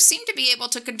creatures seem to be able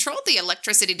to control the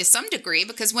electricity to some degree,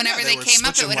 because whenever they came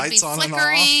up, it would be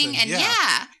flickering. And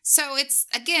yeah. So it's,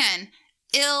 again,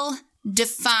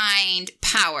 ill-defined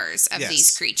powers of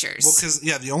these creatures. Well, because,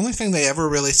 the only thing they ever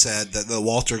really said, that the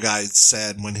Walter guy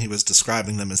said when he was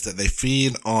describing them, is that they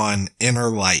feed on inner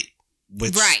light.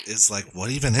 Which is like,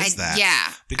 what even is that?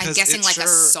 Yeah. Because I'm guessing like a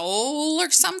soul or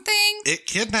something. It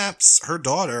kidnaps her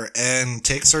daughter and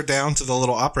takes her down to the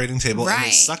little operating table and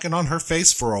is sucking on her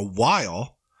face for a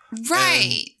while.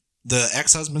 Right. And the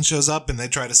ex-husband shows up and they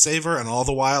try to save her, and all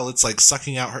the while it's like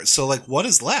sucking out her. So, like, what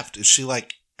is left? Is she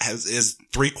like, is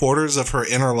 3/4 of her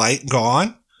inner light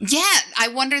gone? Yeah, I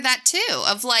wonder that too.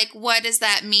 Of like, what does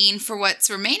that mean for what's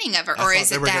remaining of her? Or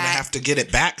is it that they were going to have to get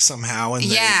it back somehow, and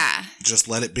they just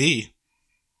let it be?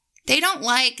 They don't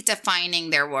like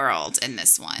defining their world in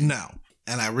this one. No.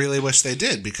 And I really wish they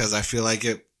did, because I feel like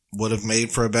it would have made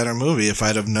for a better movie if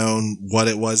I'd have known what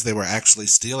it was they were actually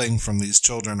stealing from these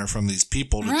children or from these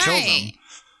people to kill them.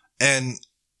 And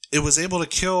it was able to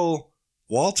kill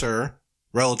Walter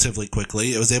relatively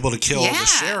quickly. It was able to kill the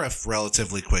sheriff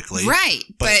relatively quickly. Right.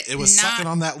 But it was sucking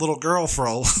on that little girl for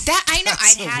a that I know.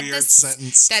 That's a weird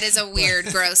sentence. That is a weird,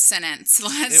 gross sentence.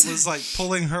 It was like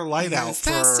pulling her light out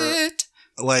for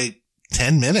like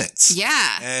 10 minutes.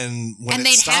 Yeah. And when it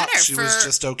stopped, she was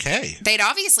just okay. They'd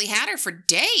obviously had her for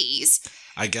days.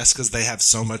 I guess because they have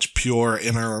so much pure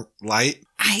inner light.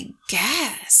 I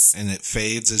guess. And it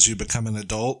fades as you become an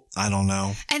adult. I don't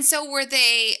know. And so were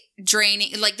they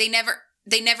draining, like they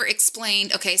never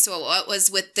explained, okay, so what was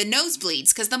with the nosebleeds?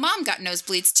 Because the mom got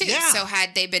nosebleeds too. Yeah. So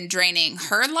had they been draining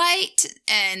her light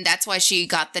and that's why she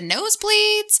got the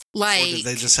nosebleeds? Like, or did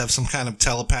they just have some kind of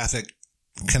telepathic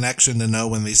connection to know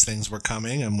when these things were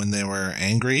coming and when they were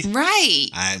angry? Right.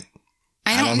 I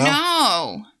don't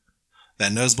know.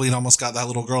 That nosebleed almost got that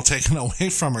little girl taken away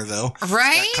from her, though.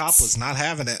 Right? That cop was not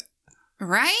having it.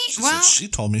 Right? She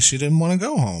told me she didn't want to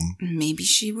go home. Maybe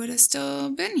she would have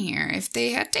still been here if they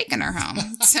had taken her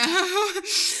home. So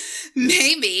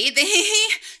maybe they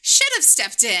should have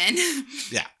stepped in.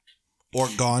 Yeah. Or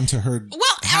gone to her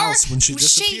house when she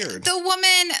disappeared. The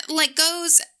woman, like,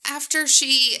 goes after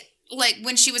she, like,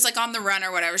 when she was, like, on the run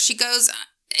or whatever, she goes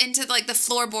into, like, the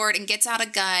floorboard and gets out a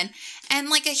gun and,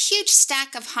 like, a huge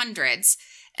stack of hundreds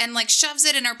and, like, shoves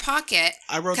it in her pocket.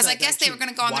 I wrote that because I guess they were going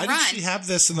to go on the run. Why did she have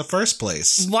this in the first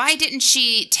place? Why didn't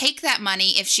she take that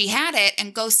money if she had it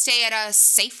and go stay at a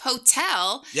safe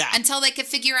hotel until they could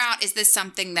figure out, is this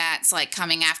something that's, like,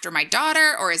 coming after my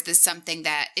daughter, or is this something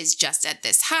that is just at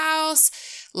this house?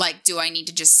 Like, do I need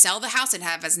to just sell the house and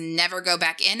have us never go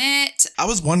back in it? I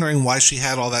was wondering why she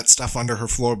had all that stuff under her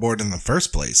floorboard in the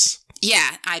first place.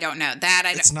 Yeah, I don't know.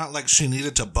 It's not like she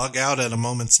needed to bug out at a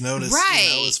moment's notice.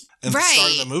 Right. In the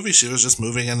start of the movie, she was just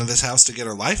moving into this house to get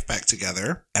her life back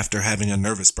together after having a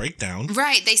nervous breakdown.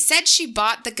 Right. They said she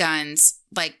bought the guns,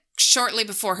 like, shortly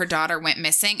before her daughter went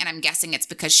missing, and I'm guessing it's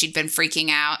because she'd been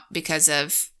freaking out because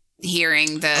of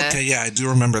hearing the Okay, yeah, I do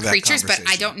remember that creatures, but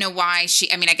I don't know why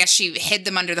I guess she hid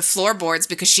them under the floorboards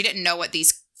because she didn't know what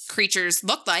these creatures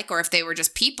looked like, or if they were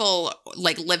just people,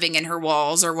 like, living in her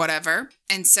walls or whatever.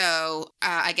 And so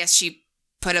I guess she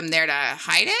put them there to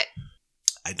hide it.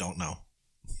 I don't know.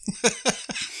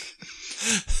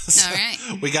 So all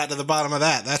right. we got to the bottom of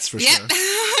that, that's for Yep. sure.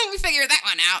 We figured that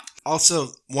one out. Also,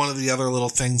 one of the other little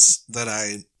things that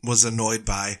I was annoyed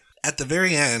by, at the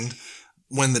very end,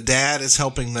 when the dad is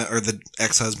helping the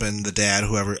ex-husband, the dad,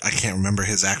 whoever, I can't remember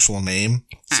his actual name,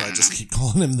 so I just keep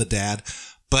calling him the dad,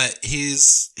 but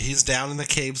he's down in the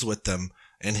caves with them,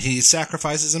 and he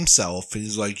sacrifices himself.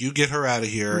 He's like, you get her out of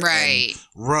here. Right.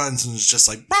 And runs and is just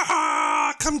like,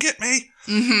 bah, come get me.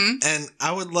 Mm-hmm. And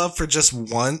I would love for just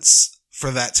once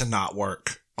for that to not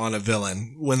work on a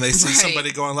villain when they see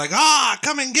somebody going like,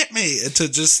 come and get me, and to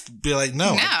just be like,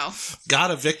 no, I've got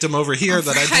a victim over here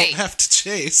that I don't have to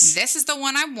chase. This is the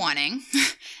one I'm wanting,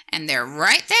 and they're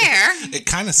right there. It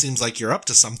kind of seems like you're up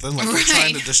to something, like you're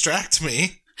trying to distract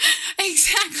me.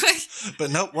 Exactly.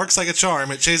 But nope, works like a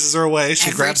charm. It chases her away.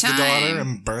 She grabs the time. daughter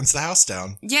and burns the house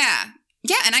down. Yeah.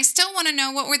 Yeah, and I still want to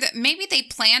know maybe they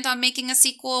planned on making a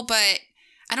sequel, but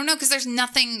I don't know, because there's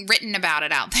nothing written about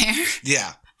it out there.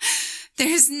 Yeah.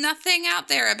 There's nothing out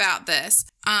there about this.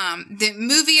 The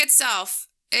movie itself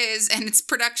and its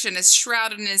production is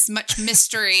shrouded in as much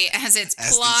mystery as its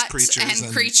plot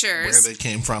and creatures. Where they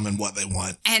came from and what they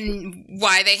want. And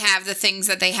why they have the things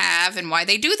that they have and why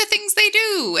they do the things they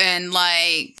do. And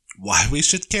why we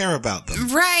should care about them.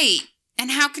 Right.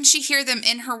 And how can she hear them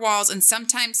in her walls? And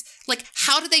sometimes,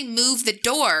 how do they move the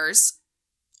doors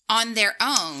on their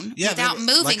own without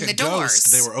moving the doors?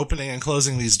 They were opening and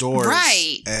closing these doors.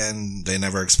 Right. And they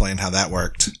never explained how that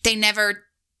worked. They never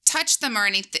touched them or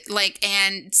anything.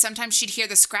 And sometimes she'd hear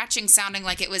the scratching sounding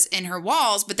like it was in her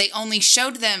walls, but they only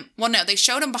showed them. Well, no, they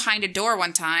showed them behind a door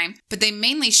one time, but they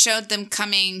mainly showed them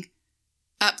coming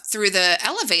up through the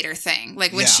elevator thing.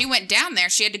 When she went down there,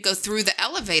 she had to go through the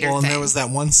elevator thing. Well, and there was that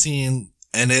one scene,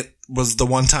 and it was the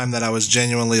one time that I was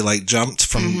genuinely jumped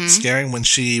from scaring, when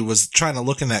she was trying to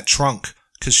look in that trunk,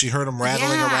 because she heard him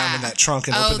rattling around in that trunk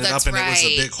and opened it up, and it was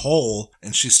a big hole,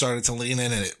 and she started to lean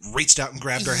in, and it reached out and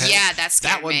grabbed her head. Yeah, that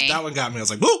scared me. That one got me. I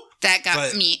was like, woo! That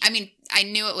got me. I mean, I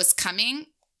knew it was coming,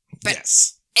 but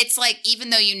yes. It's even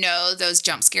though you know those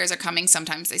jump scares are coming,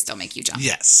 sometimes they still make you jump.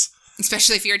 Yes.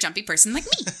 Especially if you're a jumpy person like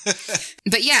me.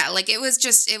 But yeah, it was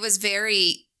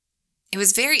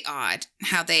very odd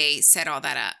how they set all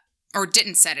that up. Or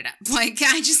didn't set it up.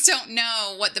 I just don't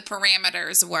know what the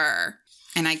parameters were.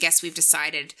 And I guess we've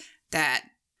decided that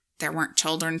there weren't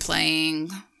children playing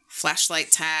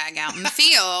flashlight tag out in the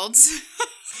fields.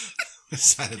 We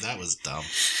decided that was dumb.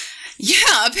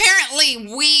 Yeah,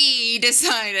 apparently we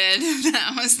decided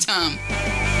that was dumb.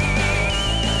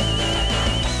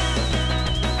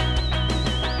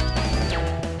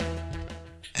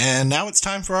 And now it's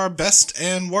time for our best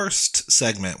and worst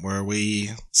segment, where we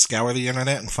scour the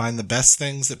internet and find the best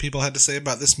things that people had to say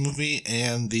about this movie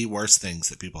and the worst things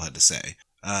that people had to say.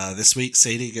 This week,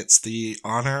 Sadie gets the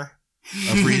honor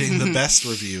of reading the best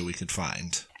review we could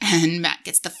find. And Matt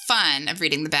gets the fun of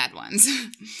reading the bad ones.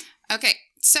 Okay,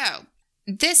 so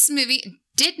this movie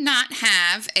did not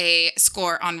have a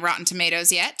score on Rotten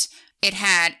Tomatoes yet. It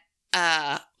had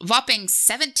a whopping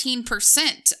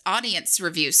 17% audience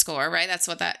review score, right? That's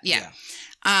what that, yeah.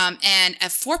 And a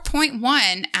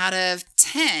 4.1 out of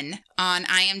 10 on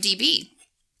IMDb.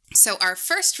 So our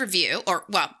first review,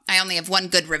 I only have one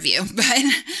good review, but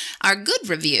our good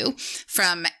review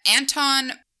from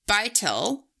Anton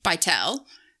Beitel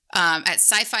at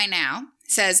Sci-Fi Now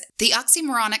says, the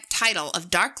oxymoronic title of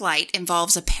Dark Light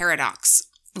involves a paradox.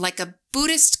 Like a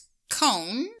Buddhist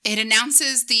koan, it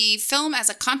announces the film as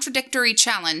a contradictory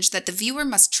challenge that the viewer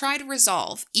must try to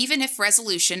resolve, even if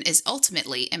resolution is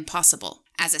ultimately impossible.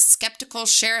 As a skeptical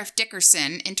Sheriff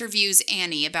Dickerson interviews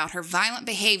Annie about her violent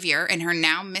behavior and her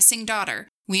now missing daughter,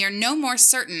 we are no more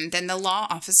certain than the law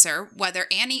officer whether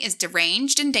Annie is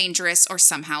deranged and dangerous or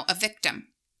somehow a victim.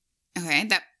 Okay,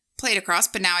 that played across,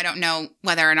 but now I don't know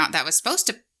whether or not that was supposed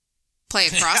to play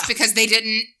across because they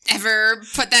didn't ever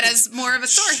put that as more of a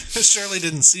story. It surely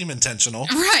didn't seem intentional.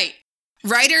 Right.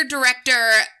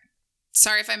 Writer-director,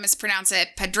 sorry if I mispronounce it,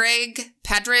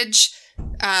 Padridge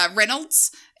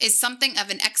Reynolds is something of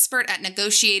an expert at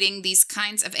negotiating these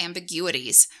kinds of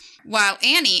ambiguities. While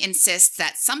Annie insists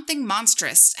that something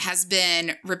monstrous has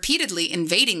been repeatedly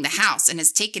invading the house and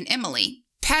has taken Emily,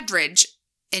 Padridge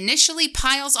initially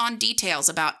piles on details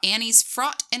about Annie's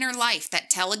fraught inner life that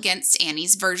tell against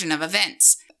Annie's version of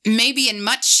events. Maybe in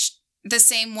much the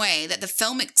same way that the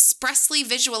film expressly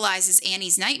visualizes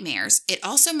Annie's nightmares, it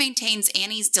also maintains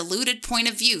Annie's deluded point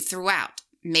of view throughout.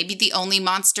 Maybe the only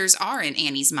monsters are in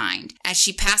Annie's mind, as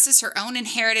she passes her own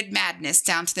inherited madness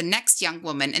down to the next young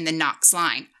woman in the Knox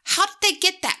line. How did they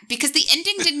get that? Because the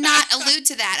ending did not allude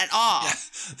to that at all. Yeah,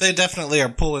 they definitely are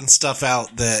pulling stuff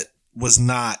out that was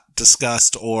not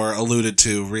discussed or alluded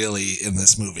to really in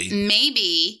this movie.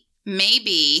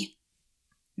 Maybe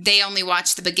they only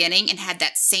watched the beginning and had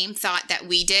that same thought that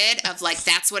we did of like,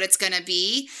 that's what it's going to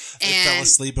be. They fell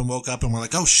asleep and woke up and were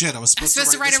like, oh shit, I was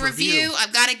supposed to write a review.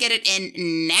 I've got to get it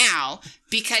in now,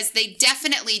 because they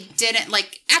definitely didn't,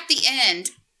 like, at the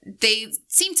end, they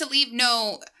seem to leave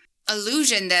no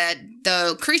illusion that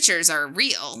the creatures are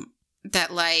real.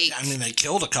 That, like... I mean, they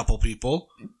killed a couple people.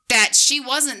 That she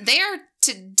wasn't there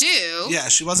to do. Yeah,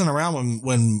 she wasn't around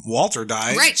when Walter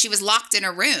died. Right, she was locked in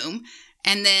a room.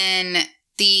 And then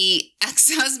the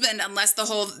ex-husband, unless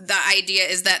the idea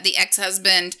is that the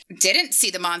ex-husband didn't see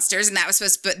the monsters, and that was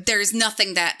supposed to... But there's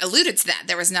nothing that alluded to that.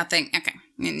 There was nothing... Okay,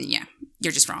 yeah,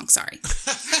 you're just wrong, sorry.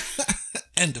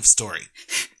 End of story.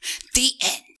 The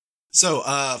end. So,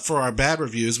 for our bad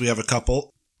reviews, we have a couple.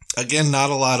 Again, not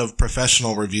a lot of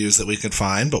professional reviews that we could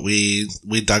find, but we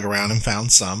dug around and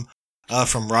found some.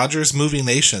 From Rogers Movie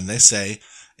Nation, they say,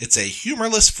 it's a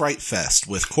humorless fright fest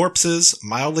with corpses,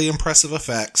 mildly impressive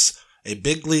effects, a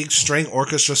big league string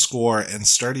orchestra score, and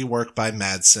sturdy work by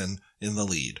Madsen in the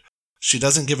lead. She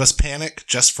doesn't give us panic,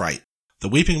 just fright. The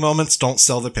weeping moments don't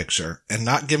sell the picture, and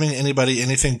not giving anybody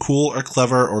anything cool or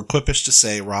clever or quippish to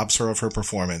say robs her of her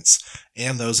performance,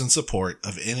 and those in support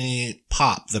of any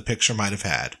pop the picture might have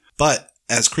had. But,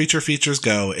 as creature features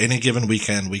go, any given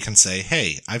weekend we can say,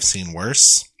 hey, I've seen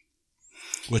worse.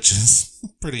 Which is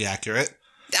pretty accurate.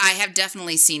 I have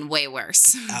definitely seen way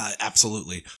worse.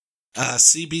 Absolutely.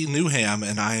 CB Newham,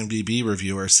 an IMDb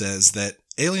reviewer, says that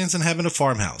Aliens in Heaven, a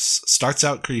Farmhouse starts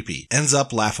out creepy, ends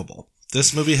up laughable.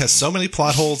 This movie has so many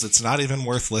plot holes, it's not even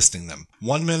worth listing them.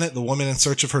 1 minute, the woman in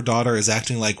search of her daughter is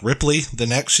acting like Ripley. The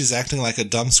next, she's acting like a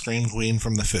dumb scream queen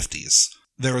from the 50s.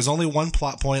 There is only one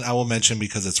plot point I will mention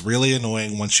because it's really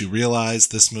annoying once you realize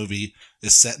this movie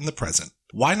is set in the present.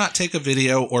 Why not take a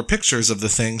video or pictures of the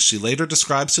things she later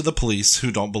describes to the police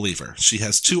who don't believe her? She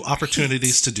has 2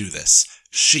 opportunities to do this.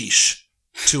 Sheesh.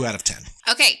 2 out of 10.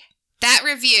 Okay. That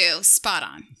review, spot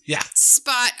on. Yeah.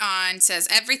 Spot on. Says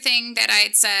everything that I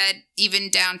had said, even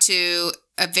down to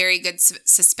a very good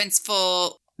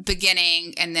suspenseful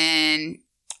beginning, and then...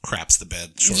 craps the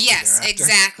bed shortly Yes, thereafter.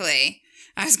 Exactly.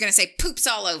 I was going to say poops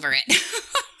all over it.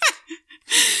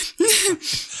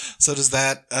 So does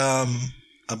that,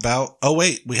 about... Oh,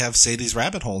 wait. We have Sadie's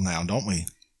Rabbit Hole now, don't we?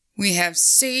 We have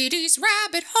Sadie's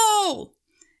Rabbit Hole.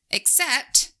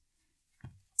 Except...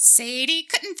 Sadie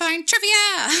couldn't find trivia.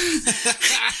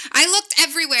 I looked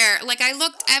everywhere.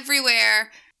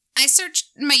 I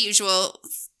searched my usual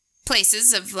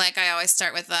places of, like, I always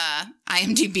start with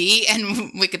IMDb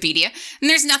and Wikipedia. And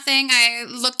there's nothing. I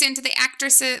looked into the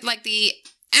actresses, like the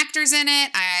actors in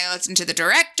it. I looked into the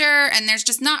director, and there's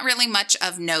just not really much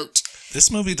of note.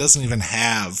 This movie doesn't even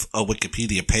have a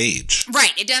Wikipedia page.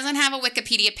 Right. It doesn't have a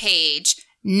Wikipedia page.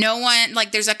 No one,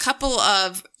 like, there's a couple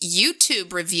of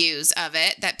YouTube reviews of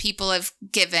it that people have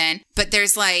given, but there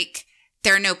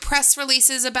are no press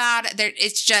releases about it.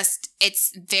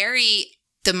 It's very,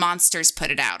 the monsters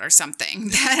put it out or something.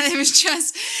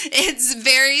 It's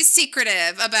very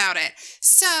secretive about it.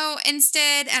 So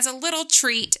instead, as a little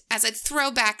treat, as a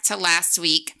throwback to last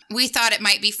week, we thought it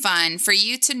might be fun for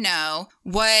you to know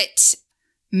what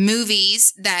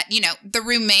movies that, The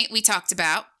Roommate we talked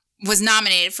about, was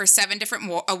nominated for 7 different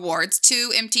awards,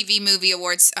 2 MTV Movie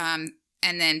Awards, and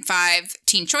then 5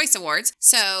 Teen Choice Awards.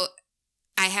 So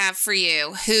I have for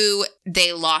you who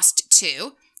they lost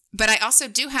to. But I also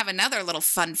do have another little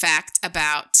fun fact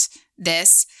about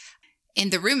this.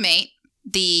 In The Roommate,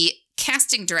 the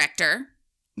casting director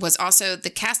was also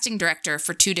the casting director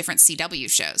for 2 different CW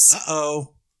shows.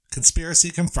 Uh-oh.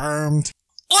 Conspiracy confirmed.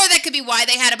 Or that could be why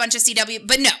they had a bunch of CW.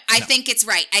 But no, I think it's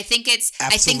right. I think that's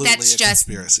just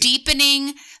conspiracy.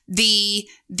 Deepening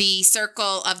the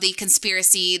circle of the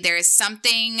conspiracy. There is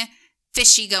something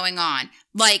fishy going on.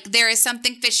 Like, there is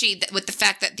something fishy with the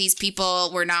fact that these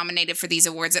people were nominated for these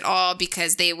awards at all,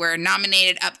 because they were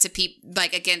nominated up to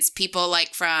against people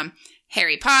like from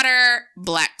Harry Potter,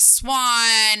 Black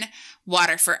Swan,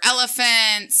 Water for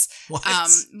Elephants. What?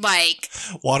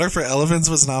 Water for Elephants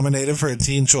was nominated for a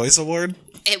Teen Choice Award?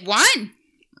 It won.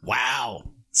 Wow.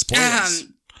 Spoilers.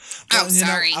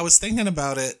 Sorry. I was thinking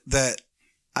about it, that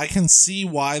I can see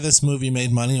why this movie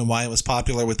made money and why it was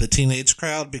popular with the teenage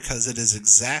crowd, because it is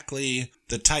exactly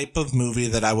the type of movie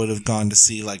that I would have gone to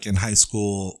see, like, in high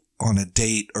school on a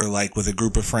date, or like with a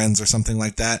group of friends or something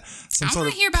like that. Some sort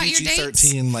of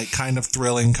PG-13, like, kind of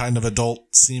thrilling, kind of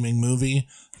adult seeming movie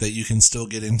that you can still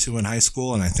get into in high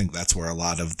school. And I think that's where a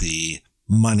lot of the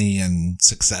money and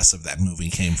success of that movie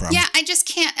came from. Yeah, I just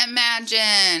can't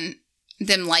imagine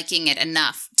them liking it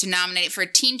enough to nominate it for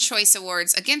Teen Choice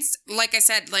Awards against, like I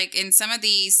said, like in some of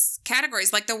these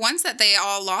categories, like the ones that they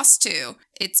all lost to,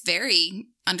 it's very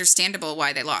understandable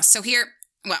why they lost. So here,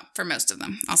 well, for most of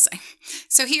them, I'll say.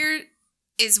 So here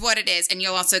is what it is, and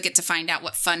you'll also get to find out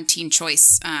what fun Teen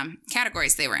Choice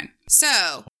categories they were in.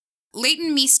 So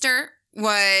Leighton Meester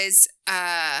was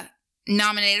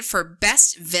nominated for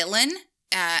Best Villain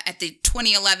at the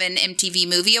 2011 MTV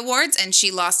Movie Awards, and she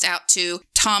lost out to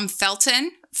Tom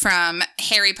Felton from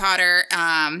Harry Potter,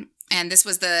 and this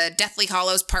was the Deathly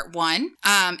Hallows Part 1.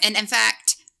 And in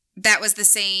fact, that was the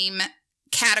same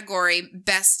category,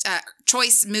 Best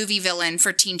Choice Movie Villain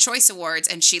for Teen Choice Awards,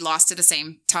 and she lost to the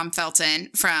same Tom Felton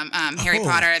from Harry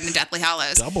Potter and the Deathly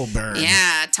Hallows. Double burn.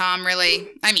 Yeah, Tom really,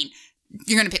 I mean,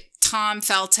 you're going to pick Tom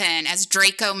Felton as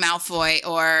Draco Malfoy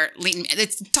or Leighton.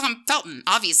 It's Tom Felton,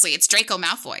 obviously. It's Draco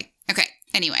Malfoy. Okay,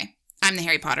 anyway. I'm the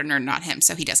Harry Potter nerd, not him,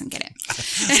 so he doesn't get it.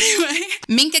 Anyway,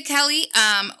 Minka Kelly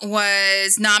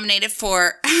was nominated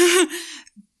for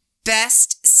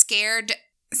Best Scared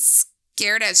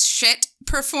as Shit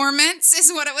Performance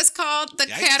is what it was called, the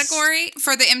category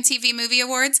for the MTV Movie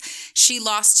Awards. She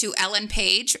lost to Ellen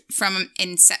Page from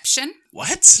Inception.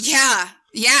 What?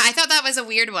 Yeah, I thought that was a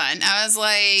weird one. I was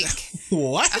like...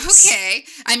 What? Okay.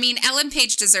 I mean, Ellen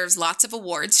Page deserves lots of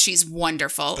awards. She's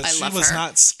wonderful. But I love her. She was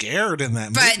not scared in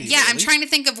that movie. But yeah, really. I'm trying to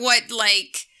think of what,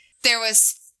 like, there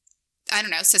was, I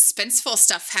don't know, suspenseful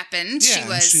stuff happened.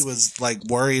 Yeah, she was like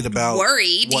worried about what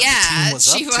the team was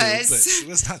up to, but she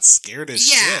was not scared as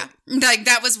shit. Yeah, like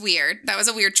that was weird. That was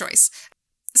a weird choice.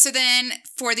 So then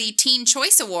for the Teen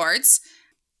Choice Awards,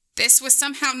 this was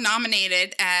somehow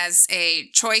nominated as a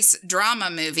choice drama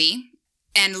movie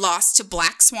and lost to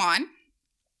Black Swan.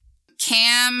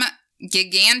 Cam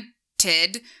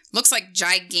Giganted, looks like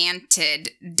Giganted,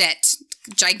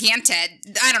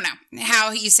 I don't know how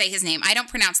you say his name. I don't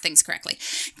pronounce things correctly.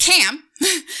 Cam,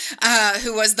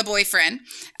 who was the boyfriend,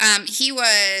 he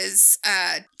was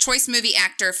a choice movie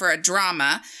actor for a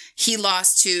drama. He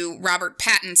lost to Robert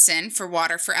Pattinson for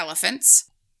Water for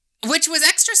Elephants, which was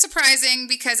extra surprising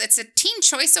because it's a Teen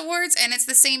Choice Awards and it's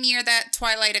the same year that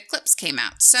Twilight Eclipse came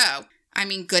out. So, I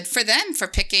mean, good for them for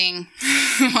picking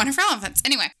Water for Elephants.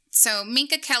 Anyway, so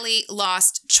Minka Kelly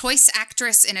lost Choice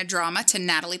Actress in a Drama to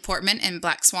Natalie Portman in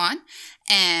Black Swan.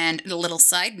 And a little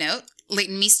side note,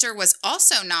 Leighton Meester was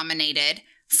also nominated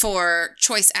for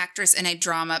Choice Actress in a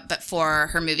Drama, but for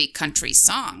her movie Country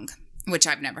Song, which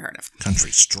I've never heard of.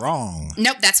 Country Strong.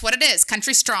 Nope, that's what it is.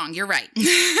 Country Strong. You're right.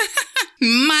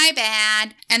 My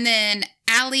bad. And then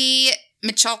Ali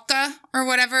Michalka or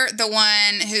whatever, the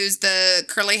one who's the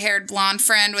curly-haired blonde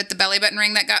friend with the belly button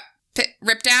ring that got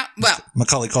ripped out. Well,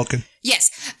 Macaulay Culkin. Yes.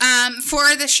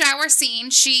 For the shower scene,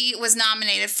 she was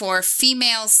nominated for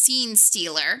Female Scene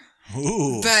Stealer.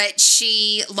 Ooh. But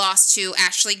she lost to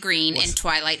Ashley Greene in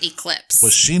Twilight Eclipse.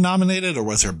 Was she nominated or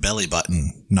was her belly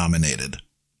button nominated?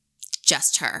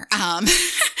 Just her.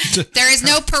 There is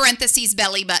no parentheses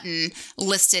belly button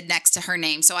listed next to her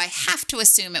name, so I have to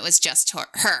assume it was just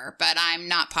her, but I'm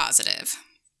not positive.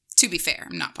 To be fair,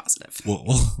 I'm not positive.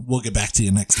 We'll get back to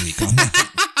you next week on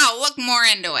that. I'll look more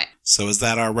into it. So is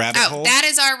that our rabbit hole? That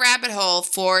is our rabbit hole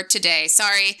for today.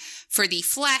 Sorry for the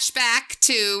flashback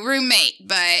to Roommate,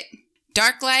 but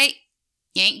Darklight,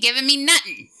 you ain't giving me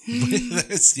nothing.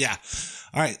 Yeah.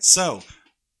 All right, so...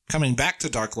 Coming back to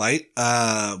Darklight,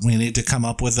 we need to come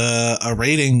up with a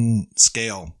rating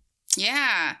scale.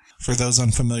 Yeah. For those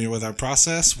unfamiliar with our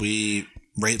process, we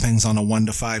rate things on a 1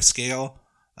 to 5 scale.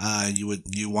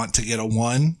 You want to get a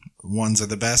 1. 1s are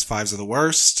the best, 5s are the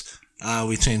worst.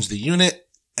 We change the unit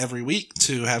every week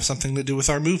to have something to do with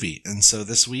our movie. And so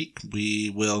this week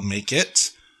we will make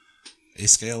it a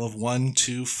scale of 1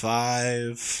 to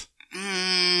 5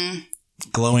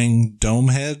 glowing dome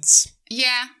heads.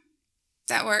 Yeah.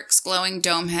 That works. Glowing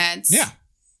dome heads. Yeah.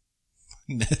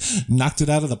 Knocked it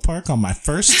out of the park on my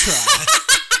first try.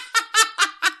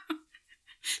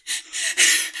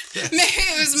 Maybe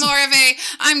it was more of a,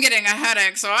 I'm getting a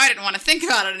headache, so I didn't want to think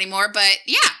about it anymore. But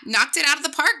yeah, knocked it out of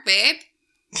the park, babe.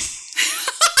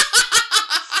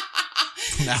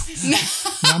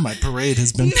 Now my parade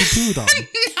has been poo-pooed on.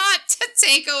 Not to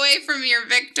take away from your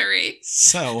victory.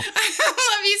 So. I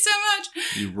love you so much.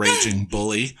 You raging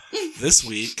bully. This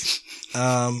week,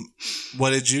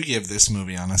 what did you give this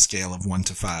movie on a scale of 1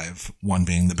 to 5? 1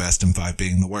 being the best and 5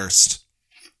 being the worst.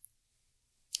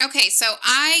 Okay, so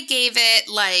I gave it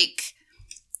like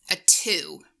a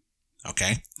 2.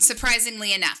 Okay.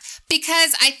 Surprisingly enough.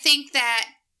 Because I think that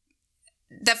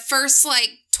the first like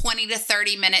 20 to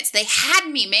 30 minutes, they had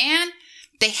me, man.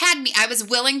 they had me. I was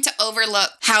willing to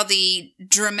overlook how the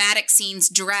dramatic scenes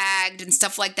dragged and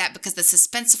stuff like that because the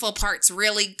suspenseful parts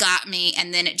really got me.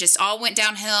 And then it just all went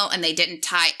downhill and they didn't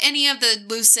tie any of the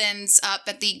loose ends up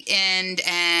at the end.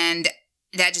 And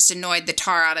that just annoyed the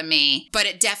tar out of me. But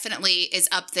it definitely is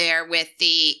up there with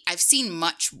I've seen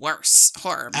much worse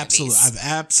horror movies. Absolutely. I've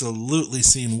absolutely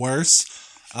seen worse.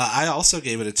 I also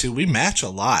gave it a 2. We match a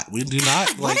lot. We do not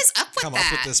what is up with come that?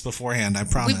 up with this beforehand, I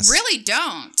promise. We really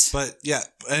don't. But yeah,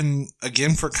 and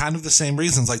again, for kind of the same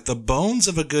reasons, like the bones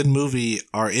of a good movie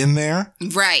are in there.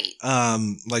 Right.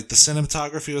 Like the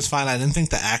cinematography was fine. I didn't think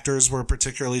the actors were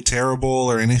particularly terrible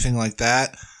or anything like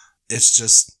that. It's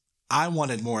just, I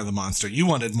wanted more of the monster. You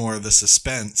wanted more of the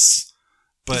suspense.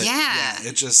 But yeah,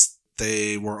 it just,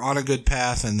 they were on a good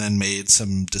path and then made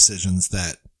some decisions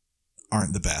that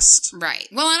aren't the best. Right.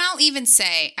 Well, and I'll even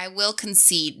say, I will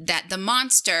concede that the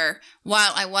monster,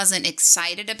 while I wasn't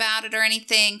excited about it or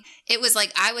anything, it was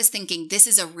like, I was thinking, this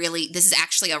is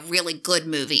actually a really good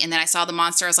movie. And then I saw the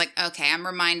monster, I was like, okay, I'm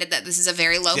reminded that this is a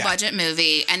very low budget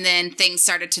movie. And then things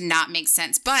started to not make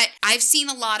sense. But I've seen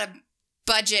a lot of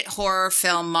budget horror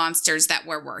film monsters that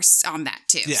were worse on that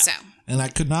too. Yeah. So. And I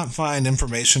could not find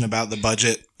information about the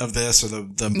budget of this or the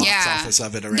box office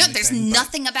of it or anything. No, there's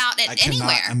nothing about it anywhere.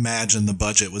 I cannot imagine the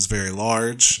budget was very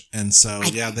large. And so,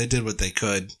 they did what they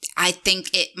could. I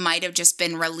think it might have just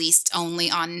been released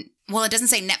only on, well, it doesn't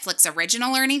say Netflix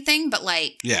original or anything, but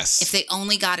yes, if they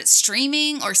only got it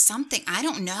streaming or something, I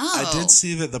don't know. I did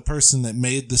see that the person that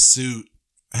made the suit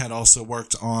had also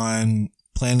worked on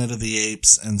Planet of the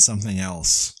Apes and something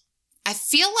else. I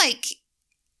feel like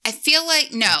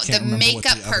no, the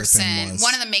makeup person,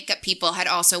 one of the makeup people had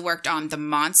also worked on The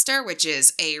Monster, which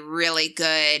is a really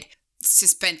good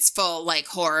suspenseful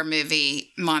horror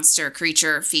movie monster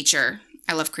creature feature.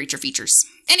 I love creature features.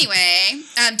 Anyway,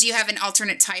 do you have an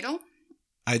alternate title?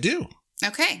 I do.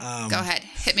 Okay, go ahead.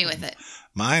 Hit me with it.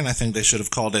 Mine, I think they should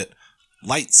have called it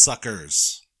Light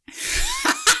Suckers.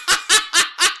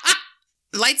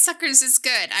 Light Suckers is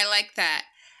good. I like that.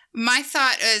 My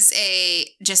thought is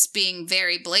just being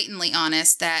very blatantly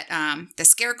honest that the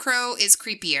Scarecrow is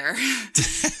creepier.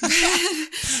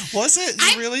 Was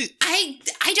it? Really?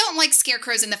 I don't like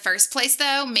scarecrows in the first place,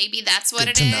 though. Maybe that's what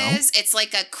it is. It's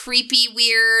like a creepy,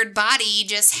 weird body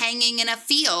just hanging in a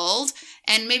field.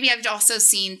 And maybe I've also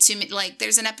seen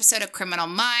there's an episode of Criminal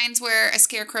Minds where a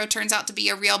scarecrow turns out to be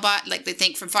a real bot. They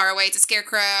think from far away it's a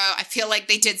scarecrow. I feel like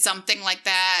they did something like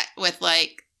that with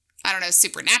I don't know,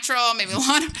 Supernatural, maybe a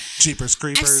lot of Jeepers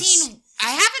Creepers.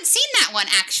 I haven't seen that one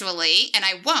actually, and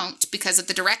I won't because of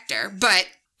the director, but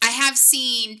I have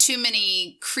seen too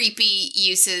many creepy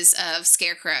uses of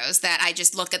scarecrows that I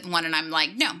just look at one and I'm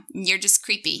like, no, you're just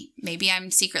creepy. Maybe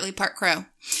I'm secretly part crow.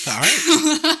 All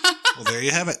right. Well, there you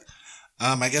have it.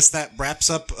 I guess that wraps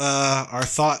up our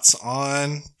thoughts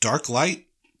on Dark Light.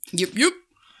 Yep.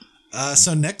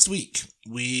 So next week,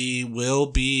 we will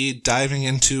be diving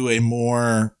into a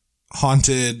more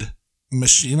haunted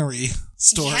machinery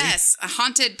story. Yes, a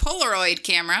haunted Polaroid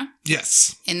camera.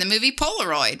 Yes. In the movie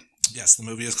Polaroid. Yes, the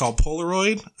movie is called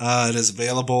Polaroid. It is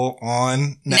available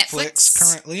on Netflix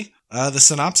currently. The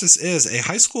synopsis is, a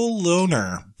high school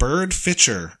loner, Bird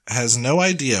Fitcher, has no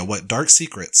idea what dark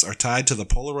secrets are tied to the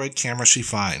Polaroid camera she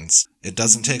finds. It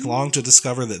doesn't take long to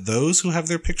discover that those who have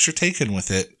their picture taken with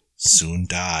it soon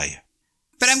die.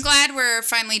 But I'm glad we're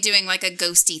finally doing a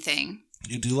ghosty thing.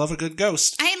 You do love a good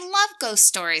ghost. I love ghost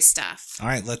story stuff. All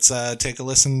right, let's take a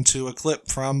listen to a clip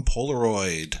from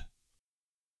Polaroid.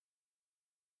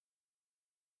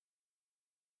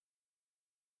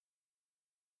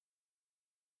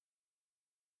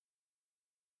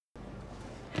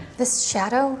 This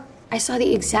shadow? I saw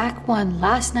the exact one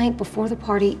last night before the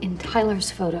party in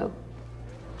Tyler's photo.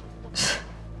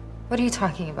 What are you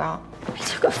talking about? I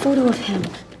took a photo of him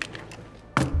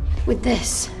with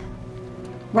this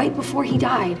right before he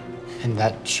died. And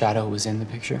that shadow was in the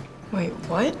picture? Wait,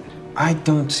 what? I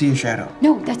don't see a shadow.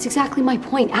 No, that's exactly my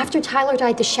point. After Tyler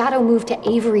died, the shadow moved to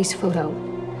Avery's photo.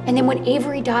 And then when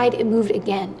Avery died, it moved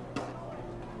again.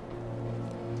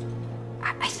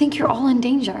 I think you're all in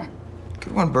danger.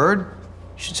 Good one, Bird.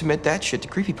 You should submit that shit to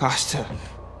Creepypasta.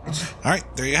 All right,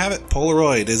 there you have it.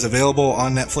 Polaroid is available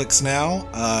on Netflix now.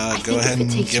 Go ahead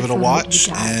and give it a watch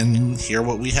and hear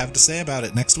what we have to say about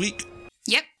it next week.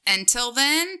 Yep. Until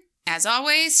then, as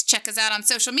always, check us out on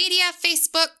social media,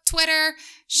 Facebook, Twitter.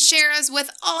 Share us with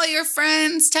all your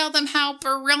friends. Tell them how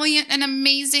brilliant and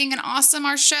amazing and awesome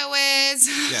our show is.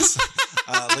 Yes.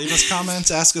 Leave us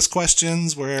comments, ask us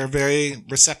questions. We're very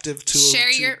receptive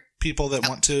to people that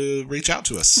want to reach out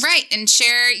to us. Right. And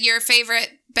share your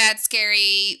favorite bad,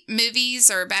 scary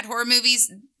movies or bad horror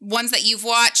movies ones that you've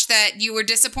watched that you were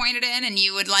disappointed in and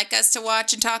you would like us to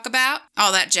watch and talk about.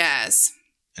 All that jazz.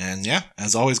 And yeah,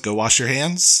 as always, go wash your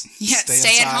hands. Yeah, stay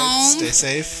inside, at home. Stay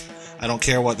safe. I don't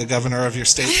care what the governor of your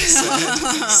state has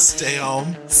said. Stay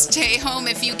home. Stay home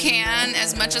if you can,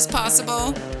 as much as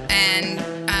possible. And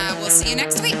we'll see you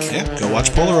next week. Yeah, go watch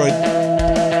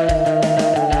Polaroid.